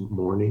hours,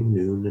 morning,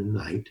 noon, and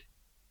night,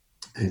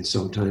 and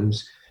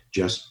sometimes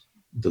just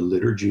the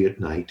liturgy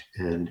at night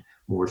and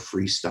more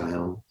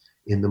freestyle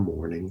in the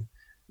morning.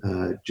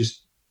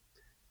 Just,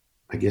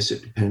 I guess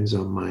it depends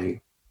on my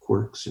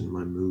quirks and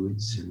my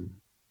moods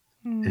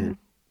and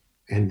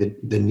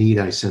the need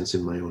I sense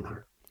in my own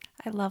heart.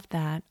 I love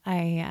that.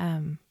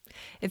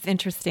 It's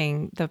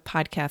interesting. The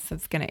podcast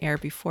that's going to air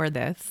before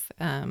this,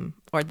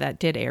 or that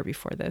did air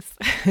before this,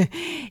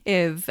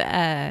 is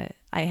I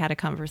had a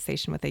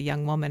conversation with a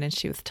young woman, and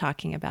she was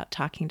talking about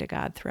talking to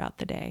God throughout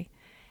the day,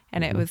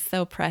 and it was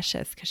so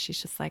precious because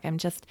she's just like, I'm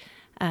just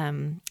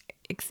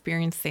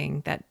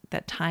experiencing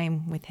that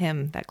time with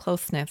Him, that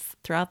closeness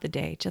throughout the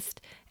day, just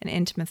an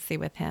intimacy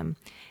with Him.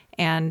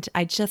 And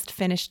I just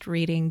finished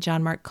reading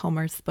John Mark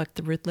Comer's book,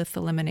 The Ruthless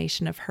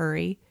Elimination of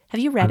Hurry.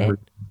 Have you read it?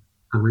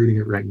 I'm reading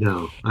it right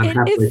now. I'm It is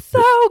halfway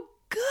through. so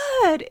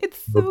good.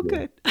 It's so Okay.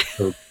 good.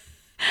 So,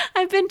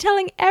 I've been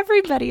telling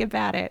everybody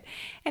about it.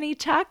 And he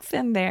talks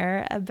in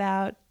there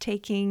about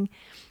taking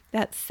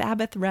that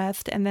Sabbath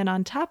rest. And then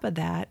on top of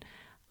that,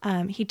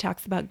 he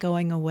talks about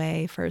going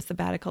away for a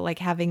sabbatical, like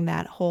having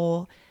that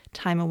whole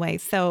time away.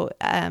 So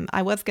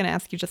I was going to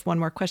ask you just one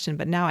more question,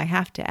 but now I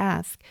have to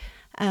ask.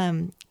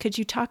 Could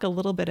you talk a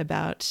little bit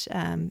about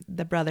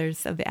the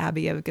brothers of the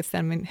Abbey of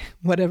Gethsemane,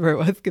 whatever it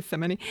was,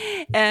 Gethsemane,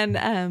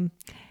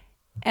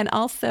 and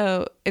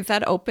also, is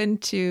that open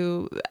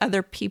to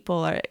other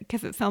people, or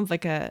because it sounds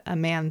like a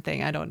man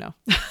thing? I don't know.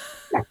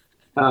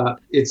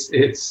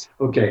 it's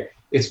okay.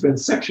 It's been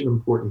such an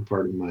important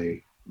part of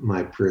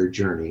my prayer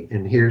journey.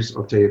 And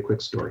I'll tell you a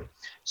quick story.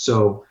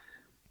 So,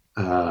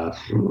 how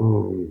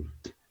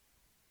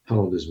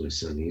old is my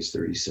son? He's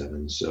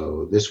 37.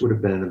 So this would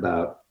have been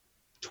about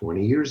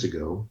 20 years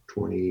ago,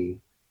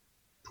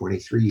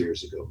 23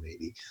 years ago,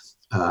 maybe.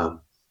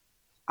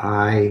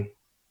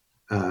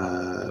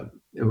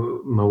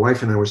 My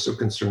wife and I were so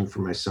concerned for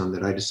my son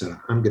that I decided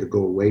I'm going to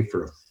go away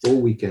for a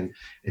full weekend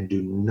and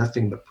do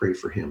nothing but pray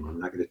for him. I'm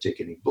not going to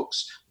take any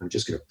books. I'm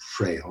just going to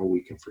pray all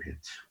weekend for him.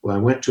 Well, I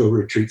went to a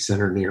retreat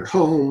center near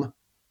home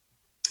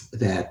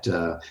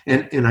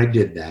and I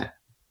did that.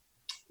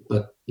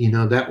 But,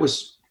 that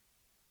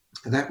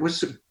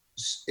was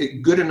a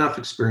good enough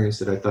experience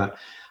that I thought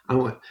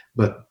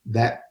but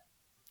that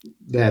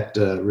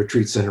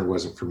retreat center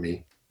wasn't for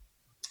me.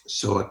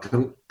 So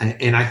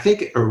I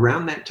think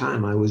around that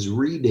time I was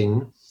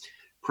reading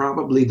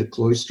probably The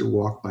Cloister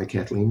Walk by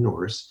Kathleen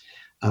Norris,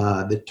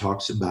 that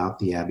talks about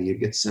the Abbey of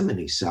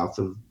Gethsemane south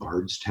of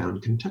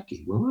Bardstown,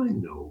 Kentucky. Well, I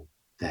know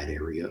that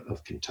area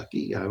of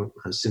Kentucky. I'm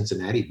a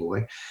Cincinnati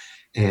boy,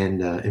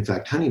 and in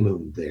fact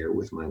honeymooned there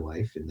with my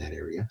wife in that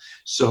area.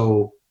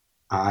 So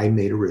I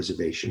made a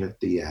reservation at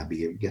the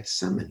Abbey of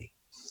Gethsemane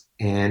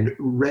and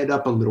read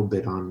up a little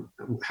bit on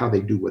how they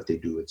do what they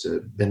do. It's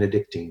a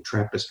Benedictine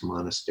Trappist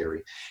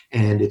monastery,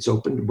 and it's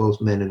open to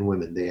both men and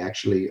women. They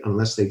actually,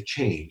 unless they've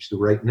changed,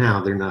 right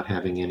now they're not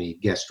having any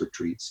guest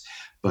retreats,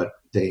 but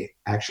they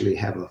actually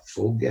have a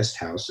full guest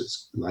house.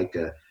 It's like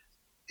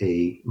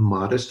a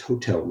modest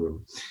hotel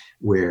room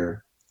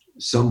where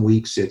some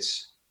weeks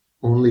it's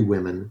only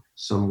women,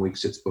 some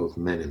weeks it's both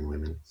men and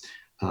women.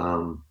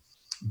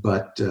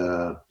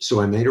 So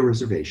I made a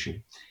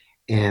reservation.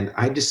 And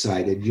I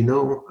decided,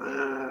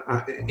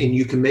 and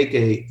you can make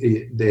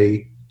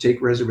they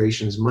take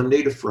reservations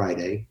Monday to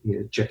Friday,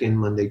 check in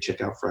Monday,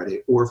 check out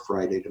Friday, or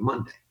Friday to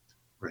Monday,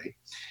 right?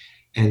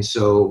 And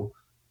so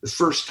the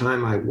first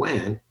time I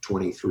went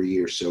 23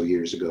 or so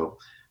years ago,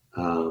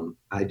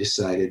 I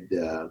decided,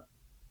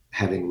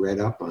 having read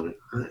up on it,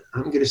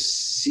 I'm going to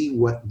see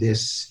what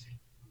this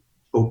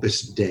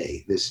Opus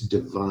Dei, this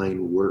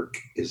divine work,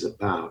 is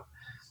about.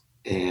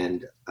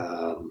 And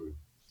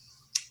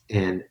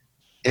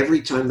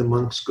every time the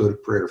monks go to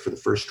prayer for the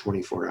first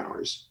 24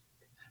 hours,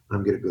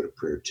 I'm going to go to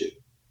prayer too.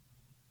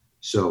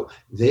 So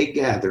they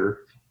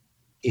gather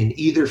in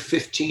either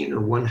 15 or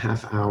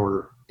 1/2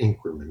 hour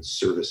increments,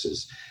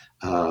 services,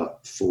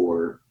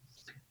 for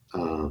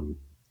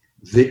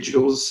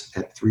vigils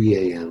at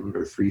 3 a.m.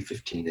 or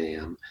 3:15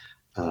 a.m.,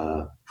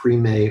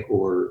 prime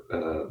or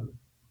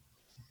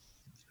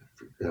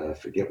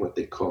forget what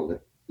they call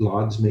it,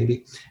 lauds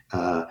maybe,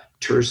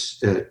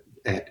 terce at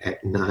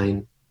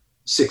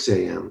 6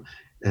 a.m.,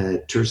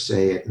 terce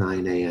at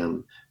 9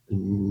 a.m.,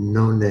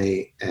 none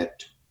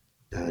at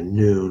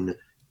noon,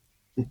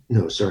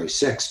 no, sorry,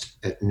 sext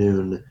at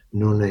noon,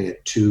 none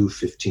at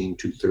 2:15,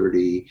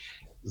 2:30,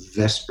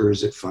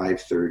 vespers at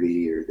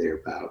 5:30 or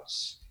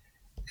thereabouts,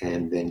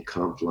 and then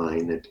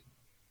compline at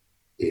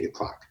 8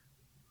 o'clock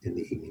in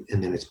the evening,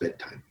 and then it's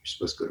bedtime. You're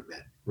supposed to go to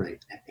bed,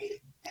 right?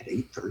 At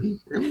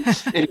 8:30, really?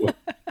 Anyway,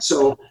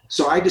 so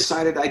I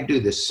decided I'd do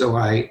this. So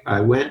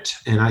I went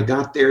and I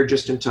got there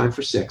just in time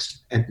for sext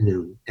at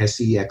noon,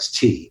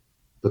 SEXT,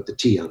 put the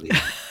T on the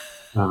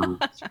end.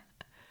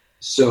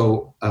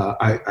 So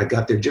I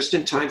got there just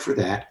in time for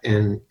that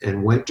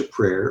and went to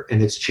prayer,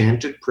 and it's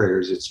chanted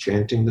prayers. It's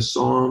chanting the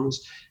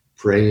Psalms,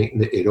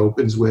 praying. It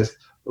opens with,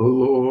 "Oh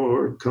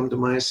Lord, come to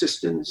my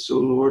assistance. Oh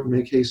Lord,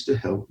 make haste to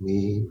help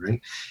me,"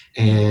 right?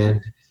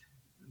 And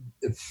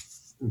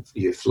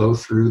you flow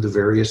through the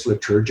various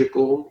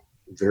liturgical,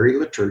 very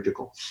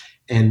liturgical.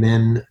 And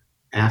then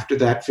after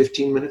that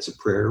 15 minutes of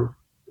prayer,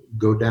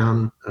 go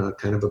down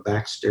kind of a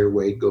back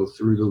stairway, go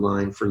through the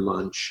line for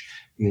lunch,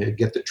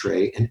 get the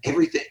tray and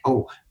everything.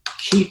 Oh,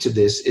 key to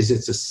this is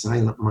it's a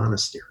silent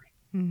monastery.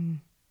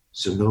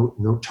 So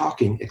no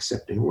talking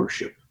except in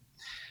worship.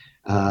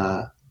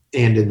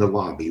 And in the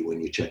lobby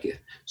when you check in.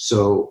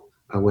 So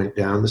I went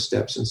down the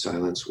steps in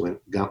silence,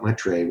 got my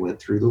tray, went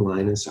through the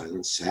line in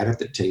silence, sat at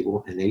the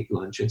table and ate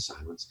lunch in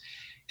silence,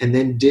 and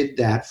then did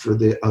that for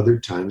the other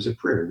times of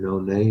prayer,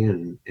 none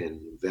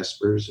and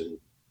vespers and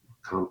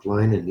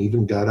compline, and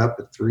even got up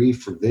at 3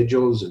 for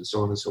vigils and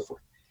so on and so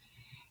forth.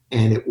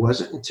 And it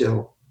wasn't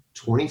until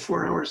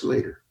 24 hours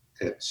later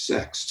at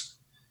sext,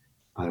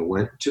 I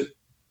went to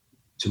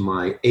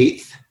my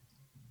 8th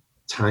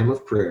time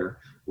of prayer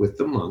with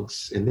the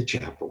monks in the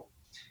chapel,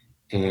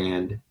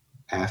 and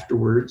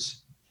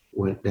afterwards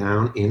went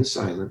down in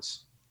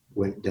silence,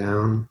 went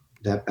down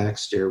that back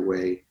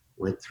stairway,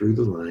 went through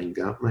the line,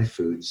 got my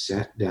food,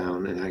 sat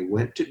down, and I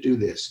went to do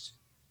this,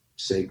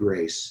 say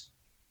grace,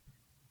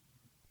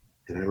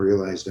 and I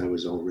realized I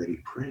was already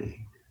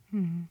praying.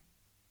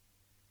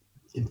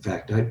 In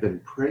fact, I'd been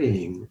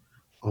praying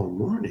all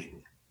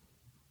morning.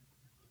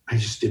 I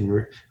just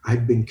didn't,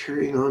 I'd been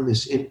carrying on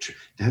this,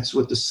 that's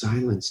what the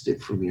silence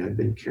did for me. I'd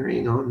been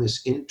carrying on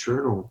this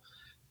internal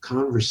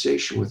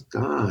conversation with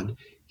God.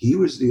 He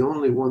was the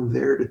only one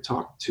there to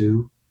talk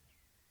to.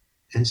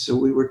 And so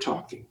we were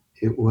talking.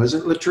 It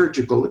wasn't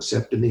liturgical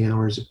except in the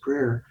hours of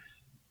prayer,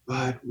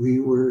 but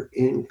we were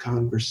in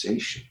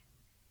conversation.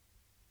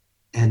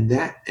 And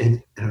I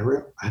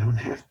don't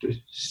have to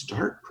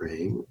start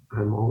praying.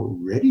 I'm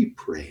already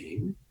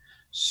praying.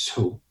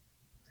 So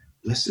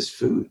bless this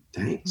food.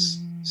 Thanks.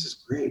 This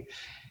is great.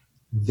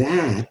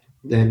 That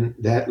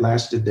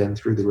lasted then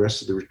through the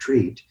rest of the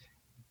retreat.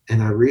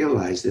 And I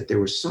realized that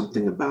there was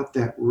something about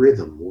that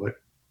rhythm,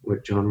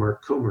 what John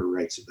Mark Comer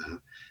writes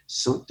about,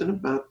 something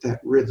about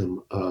that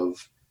rhythm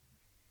of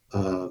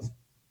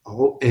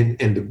all, and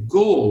the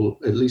goal,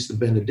 at least the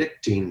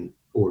Benedictine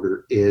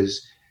order,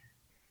 is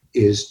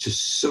to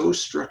so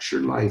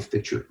structure life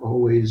that you're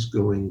always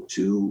going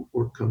to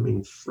or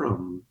coming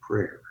from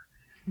prayer.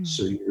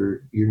 So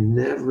you're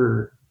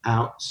never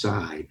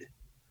outside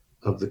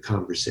of the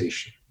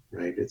conversation,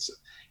 right?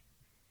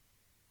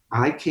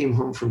 I came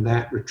home from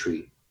that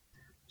retreat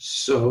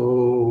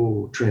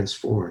so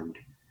transformed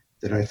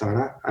that I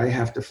thought I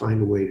have to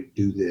find a way to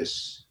do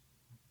this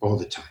all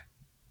the time,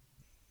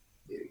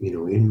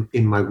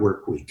 in my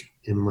work week,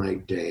 in my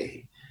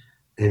day.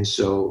 And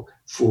so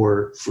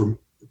for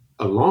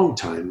a long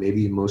time,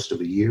 maybe most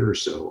of a year or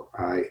so,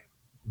 I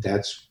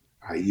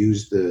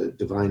used the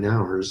divine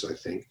hours, I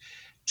think,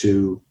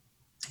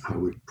 I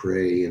would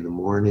pray in the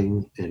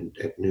morning and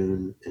at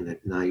noon and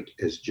at night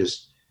as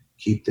just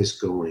keep this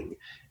going.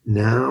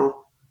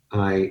 Now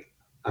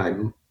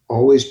I'm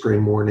always pray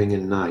morning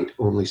and night,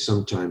 only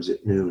sometimes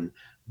at noon.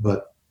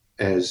 But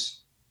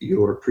as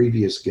your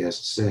previous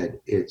guest said,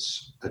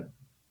 it's a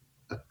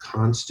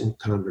constant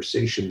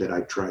conversation that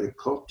I try to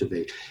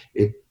cultivate.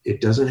 It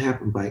doesn't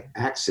happen by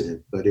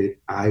accident, but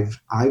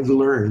I've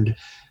learned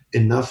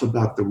enough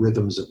about the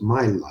rhythms of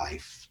my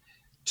life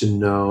to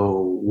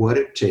know what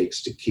it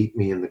takes to keep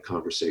me in the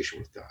conversation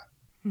with God.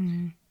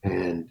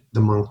 And the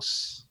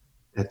monks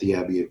at the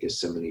Abbey of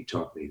Gethsemane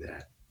taught me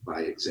that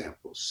by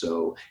example.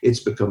 So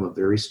it's become a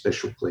very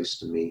special place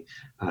to me.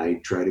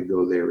 I try to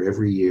go there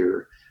every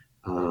year,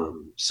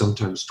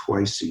 sometimes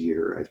twice a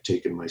year. I've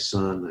taken my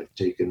son, I've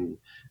taken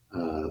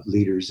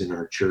leaders in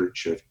our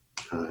church,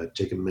 I've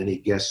taken many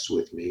guests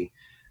with me.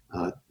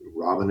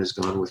 Robin has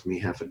gone with me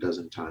half a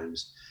dozen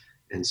times.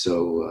 And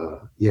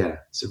so,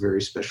 it's a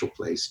very special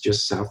place,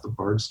 just south of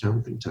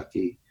Bardstown,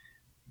 Kentucky,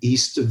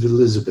 east of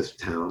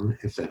Elizabethtown,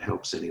 if that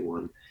helps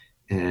anyone.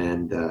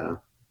 And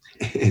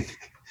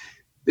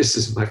this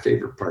is my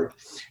favorite part.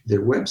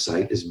 Their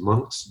website is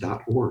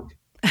monks.org.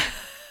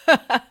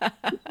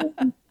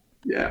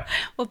 Yeah.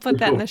 We'll put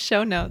that in the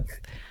show notes.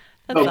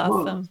 That's Oh,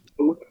 Mom, awesome.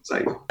 the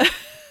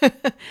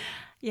website.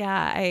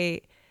 Yeah,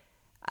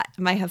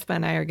 my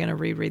husband and I are going to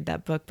reread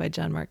that book by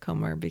John Mark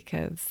Comer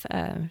because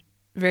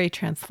very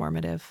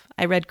transformative.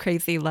 I read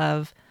Crazy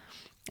Love,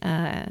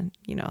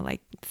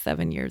 like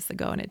 7 years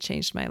ago, and it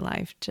changed my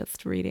life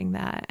just reading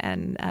that,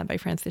 and by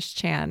Francis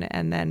Chan.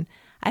 And then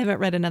I haven't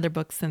read another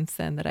book since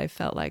then that I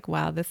felt like,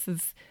 wow, this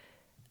is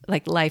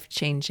like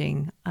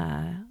life-changing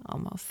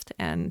almost.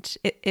 And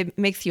it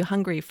makes you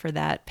hungry for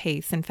that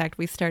pace. In fact,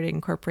 we've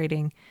been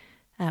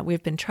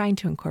trying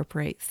to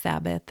incorporate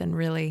Sabbath and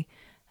really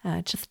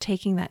just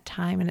taking that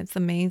time. And it's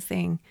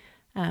amazing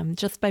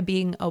just by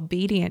being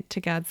obedient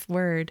to God's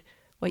word,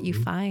 what you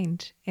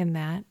find in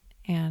that.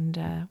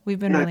 And we've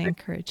been really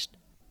encouraged.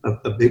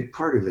 A big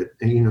part of it,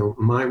 and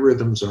my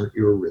rhythms aren't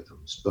your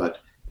rhythms, but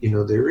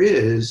there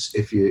is,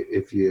 if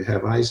you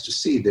have eyes to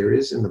see, there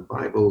is in the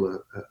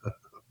Bible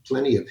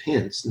plenty of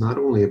hints, not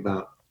only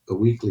about a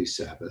weekly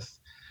Sabbath,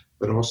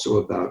 but also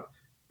about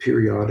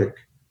periodic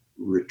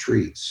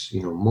retreats,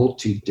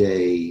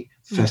 multi-day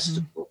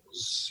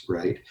festivals,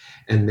 right?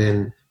 And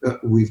then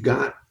we've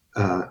got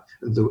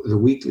the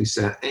weekly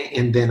Sabbath,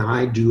 and then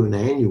I do an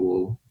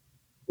annual,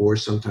 or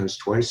sometimes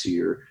twice a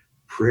year,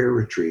 prayer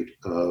retreat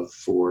of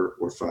 4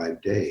 or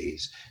 5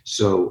 days.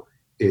 So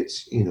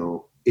it's,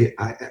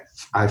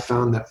 I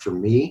found that for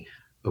me,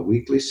 a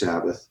weekly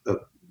Sabbath, a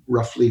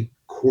roughly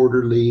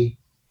quarterly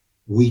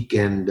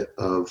weekend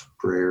of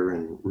prayer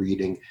and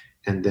reading,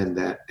 and then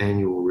that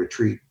annual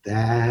retreat,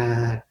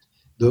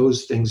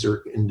 those things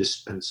are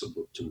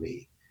indispensable to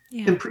me.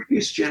 Yeah. And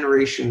previous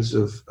generations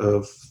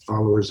of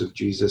followers of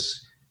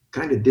Jesus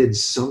kind of did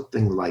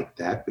something like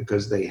that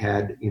because they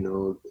had,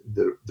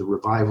 the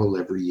revival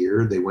every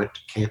year. They went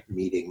to camp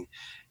meeting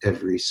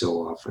every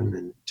so often,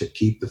 and to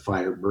keep the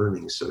fire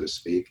burning, so to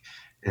speak.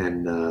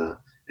 And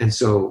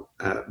so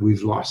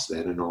we've lost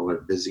that in all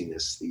our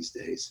busyness these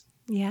days.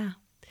 Yeah.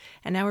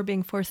 And now we're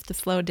being forced to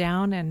slow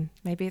down, and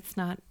maybe it's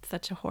not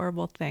such a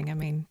horrible thing. I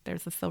mean,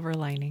 there's a silver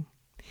lining.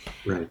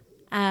 Right.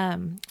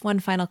 One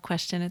final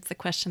question. It's a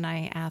question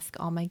I ask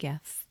all my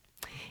guests.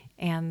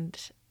 And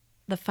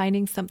the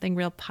Finding Something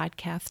Real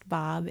podcast,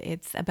 Bob,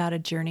 it's about a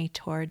journey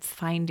towards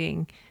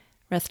finding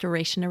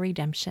restoration or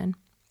redemption,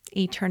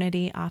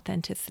 eternity,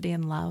 authenticity,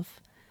 and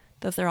love.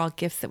 Those are all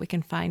gifts that we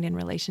can find in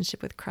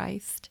relationship with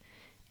Christ.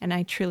 And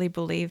I truly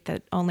believe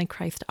that only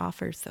Christ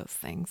offers those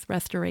things,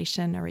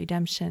 restoration or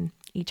redemption,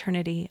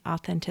 eternity,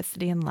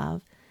 authenticity, and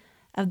love.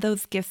 Of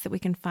those gifts that we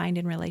can find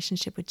in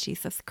relationship with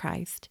Jesus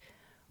Christ,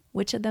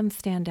 which of them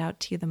stand out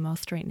to you the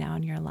most right now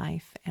in your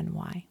life, and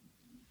why?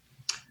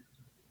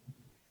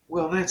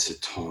 Well, that's a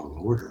tall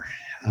order.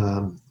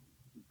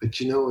 But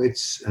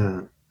it's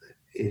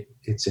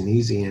an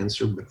easy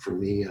answer, but for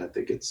me, I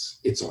think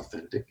it's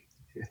authentic.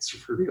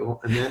 It's real.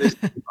 And that is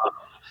love.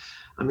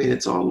 I mean,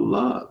 it's all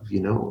love,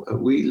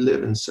 we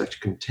live in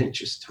such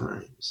contentious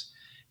times,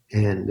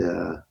 and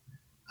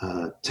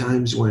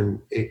times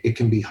when it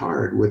can be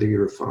hard, whether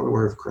you're a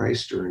follower of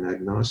Christ or an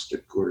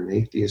agnostic or an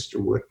atheist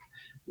or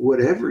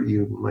whatever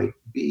you might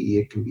be.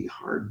 It can be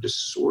hard to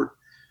sort.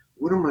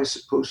 What am I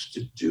supposed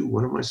to do?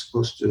 What am I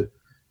supposed to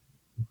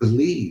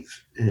believe?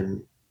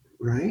 And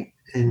right.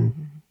 And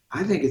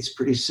I think it's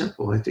pretty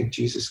simple. I think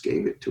Jesus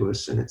gave it to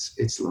us, and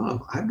it's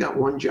love. I've got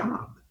one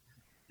job,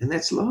 and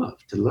that's love,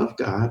 to love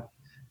God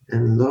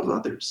and love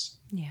others.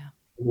 Yeah.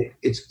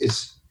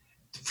 It's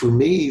for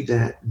me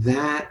that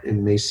it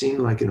may seem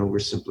like an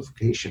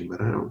oversimplification,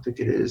 but I don't think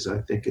it is.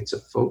 I think it's a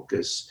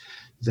focus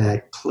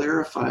that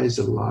clarifies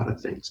a lot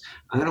of things.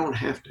 I don't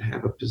have to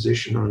have a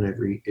position on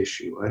every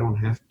issue. I don't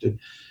have to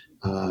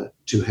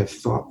have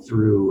thought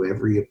through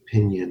every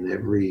opinion,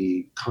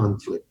 every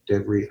conflict, I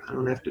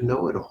don't have to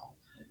know it all.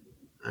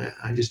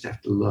 I just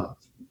have to love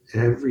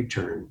every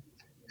turn,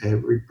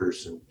 every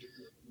person.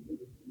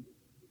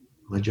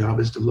 My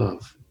job is to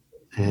love.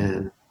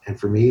 And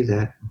for me,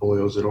 that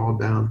boils it all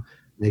down,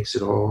 makes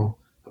it all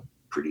a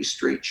pretty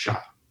straight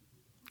shot.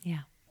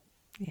 Yeah.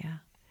 Yeah.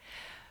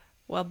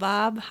 Well,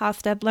 Bob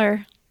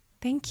Hostetler,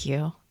 thank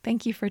you.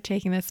 Thank you for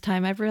taking this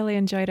time. I've really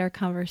enjoyed our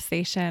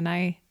conversation.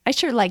 I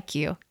sure like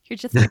you. You're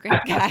just a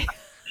great guy.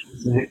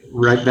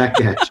 Right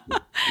back at you.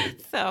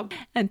 So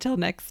until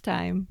next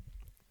time.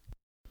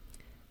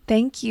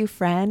 Thank you,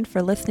 friend,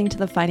 for listening to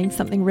the Finding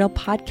Something Real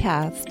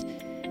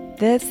podcast.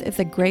 This is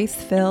a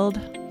grace-filled,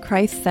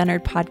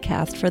 Christ-centered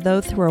podcast for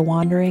those who are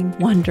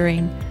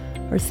wondering,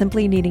 or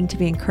simply needing to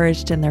be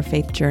encouraged in their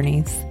faith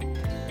journeys.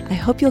 I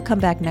hope you'll come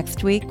back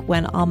next week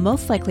when I'll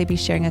most likely be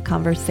sharing a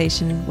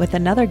conversation with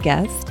another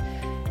guest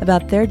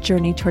about their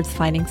journey towards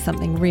finding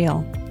something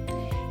real.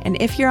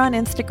 And if you're on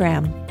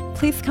Instagram,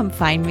 please come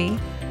find me.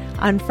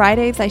 On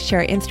Fridays, I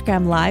share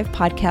Instagram Live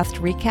podcast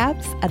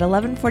recaps at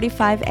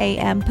 11:45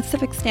 a.m.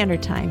 Pacific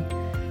Standard Time.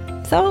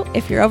 So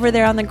if you're over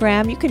there on the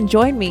gram, you can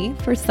join me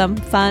for some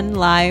fun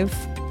live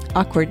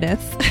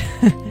awkwardness.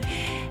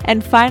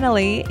 And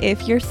finally,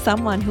 if you're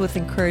someone who was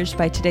encouraged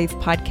by today's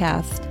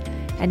podcast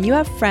and you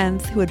have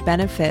friends who would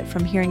benefit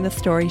from hearing the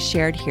story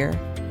shared here,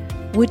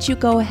 would you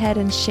go ahead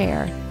and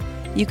share?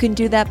 You can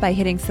do that by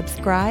hitting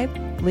subscribe,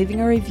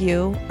 leaving a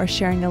review, or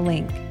sharing a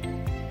link.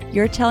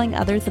 Your telling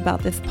others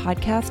about this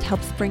podcast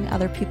helps bring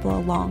other people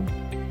along.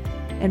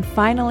 And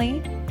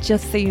finally,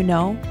 just so you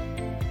know,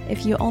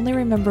 if you only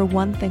remember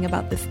one thing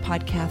about this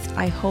podcast,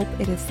 I hope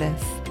it is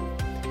this.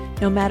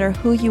 No matter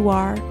who you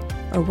are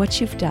or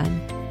what you've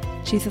done,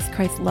 Jesus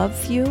Christ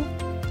loves you,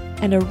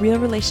 and a real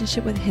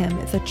relationship with Him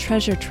is a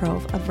treasure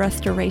trove of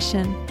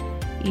restoration,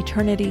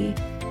 eternity,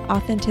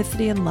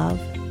 authenticity, and love.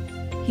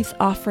 He's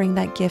offering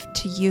that gift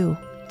to you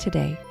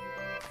today.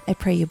 I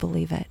pray you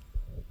believe it.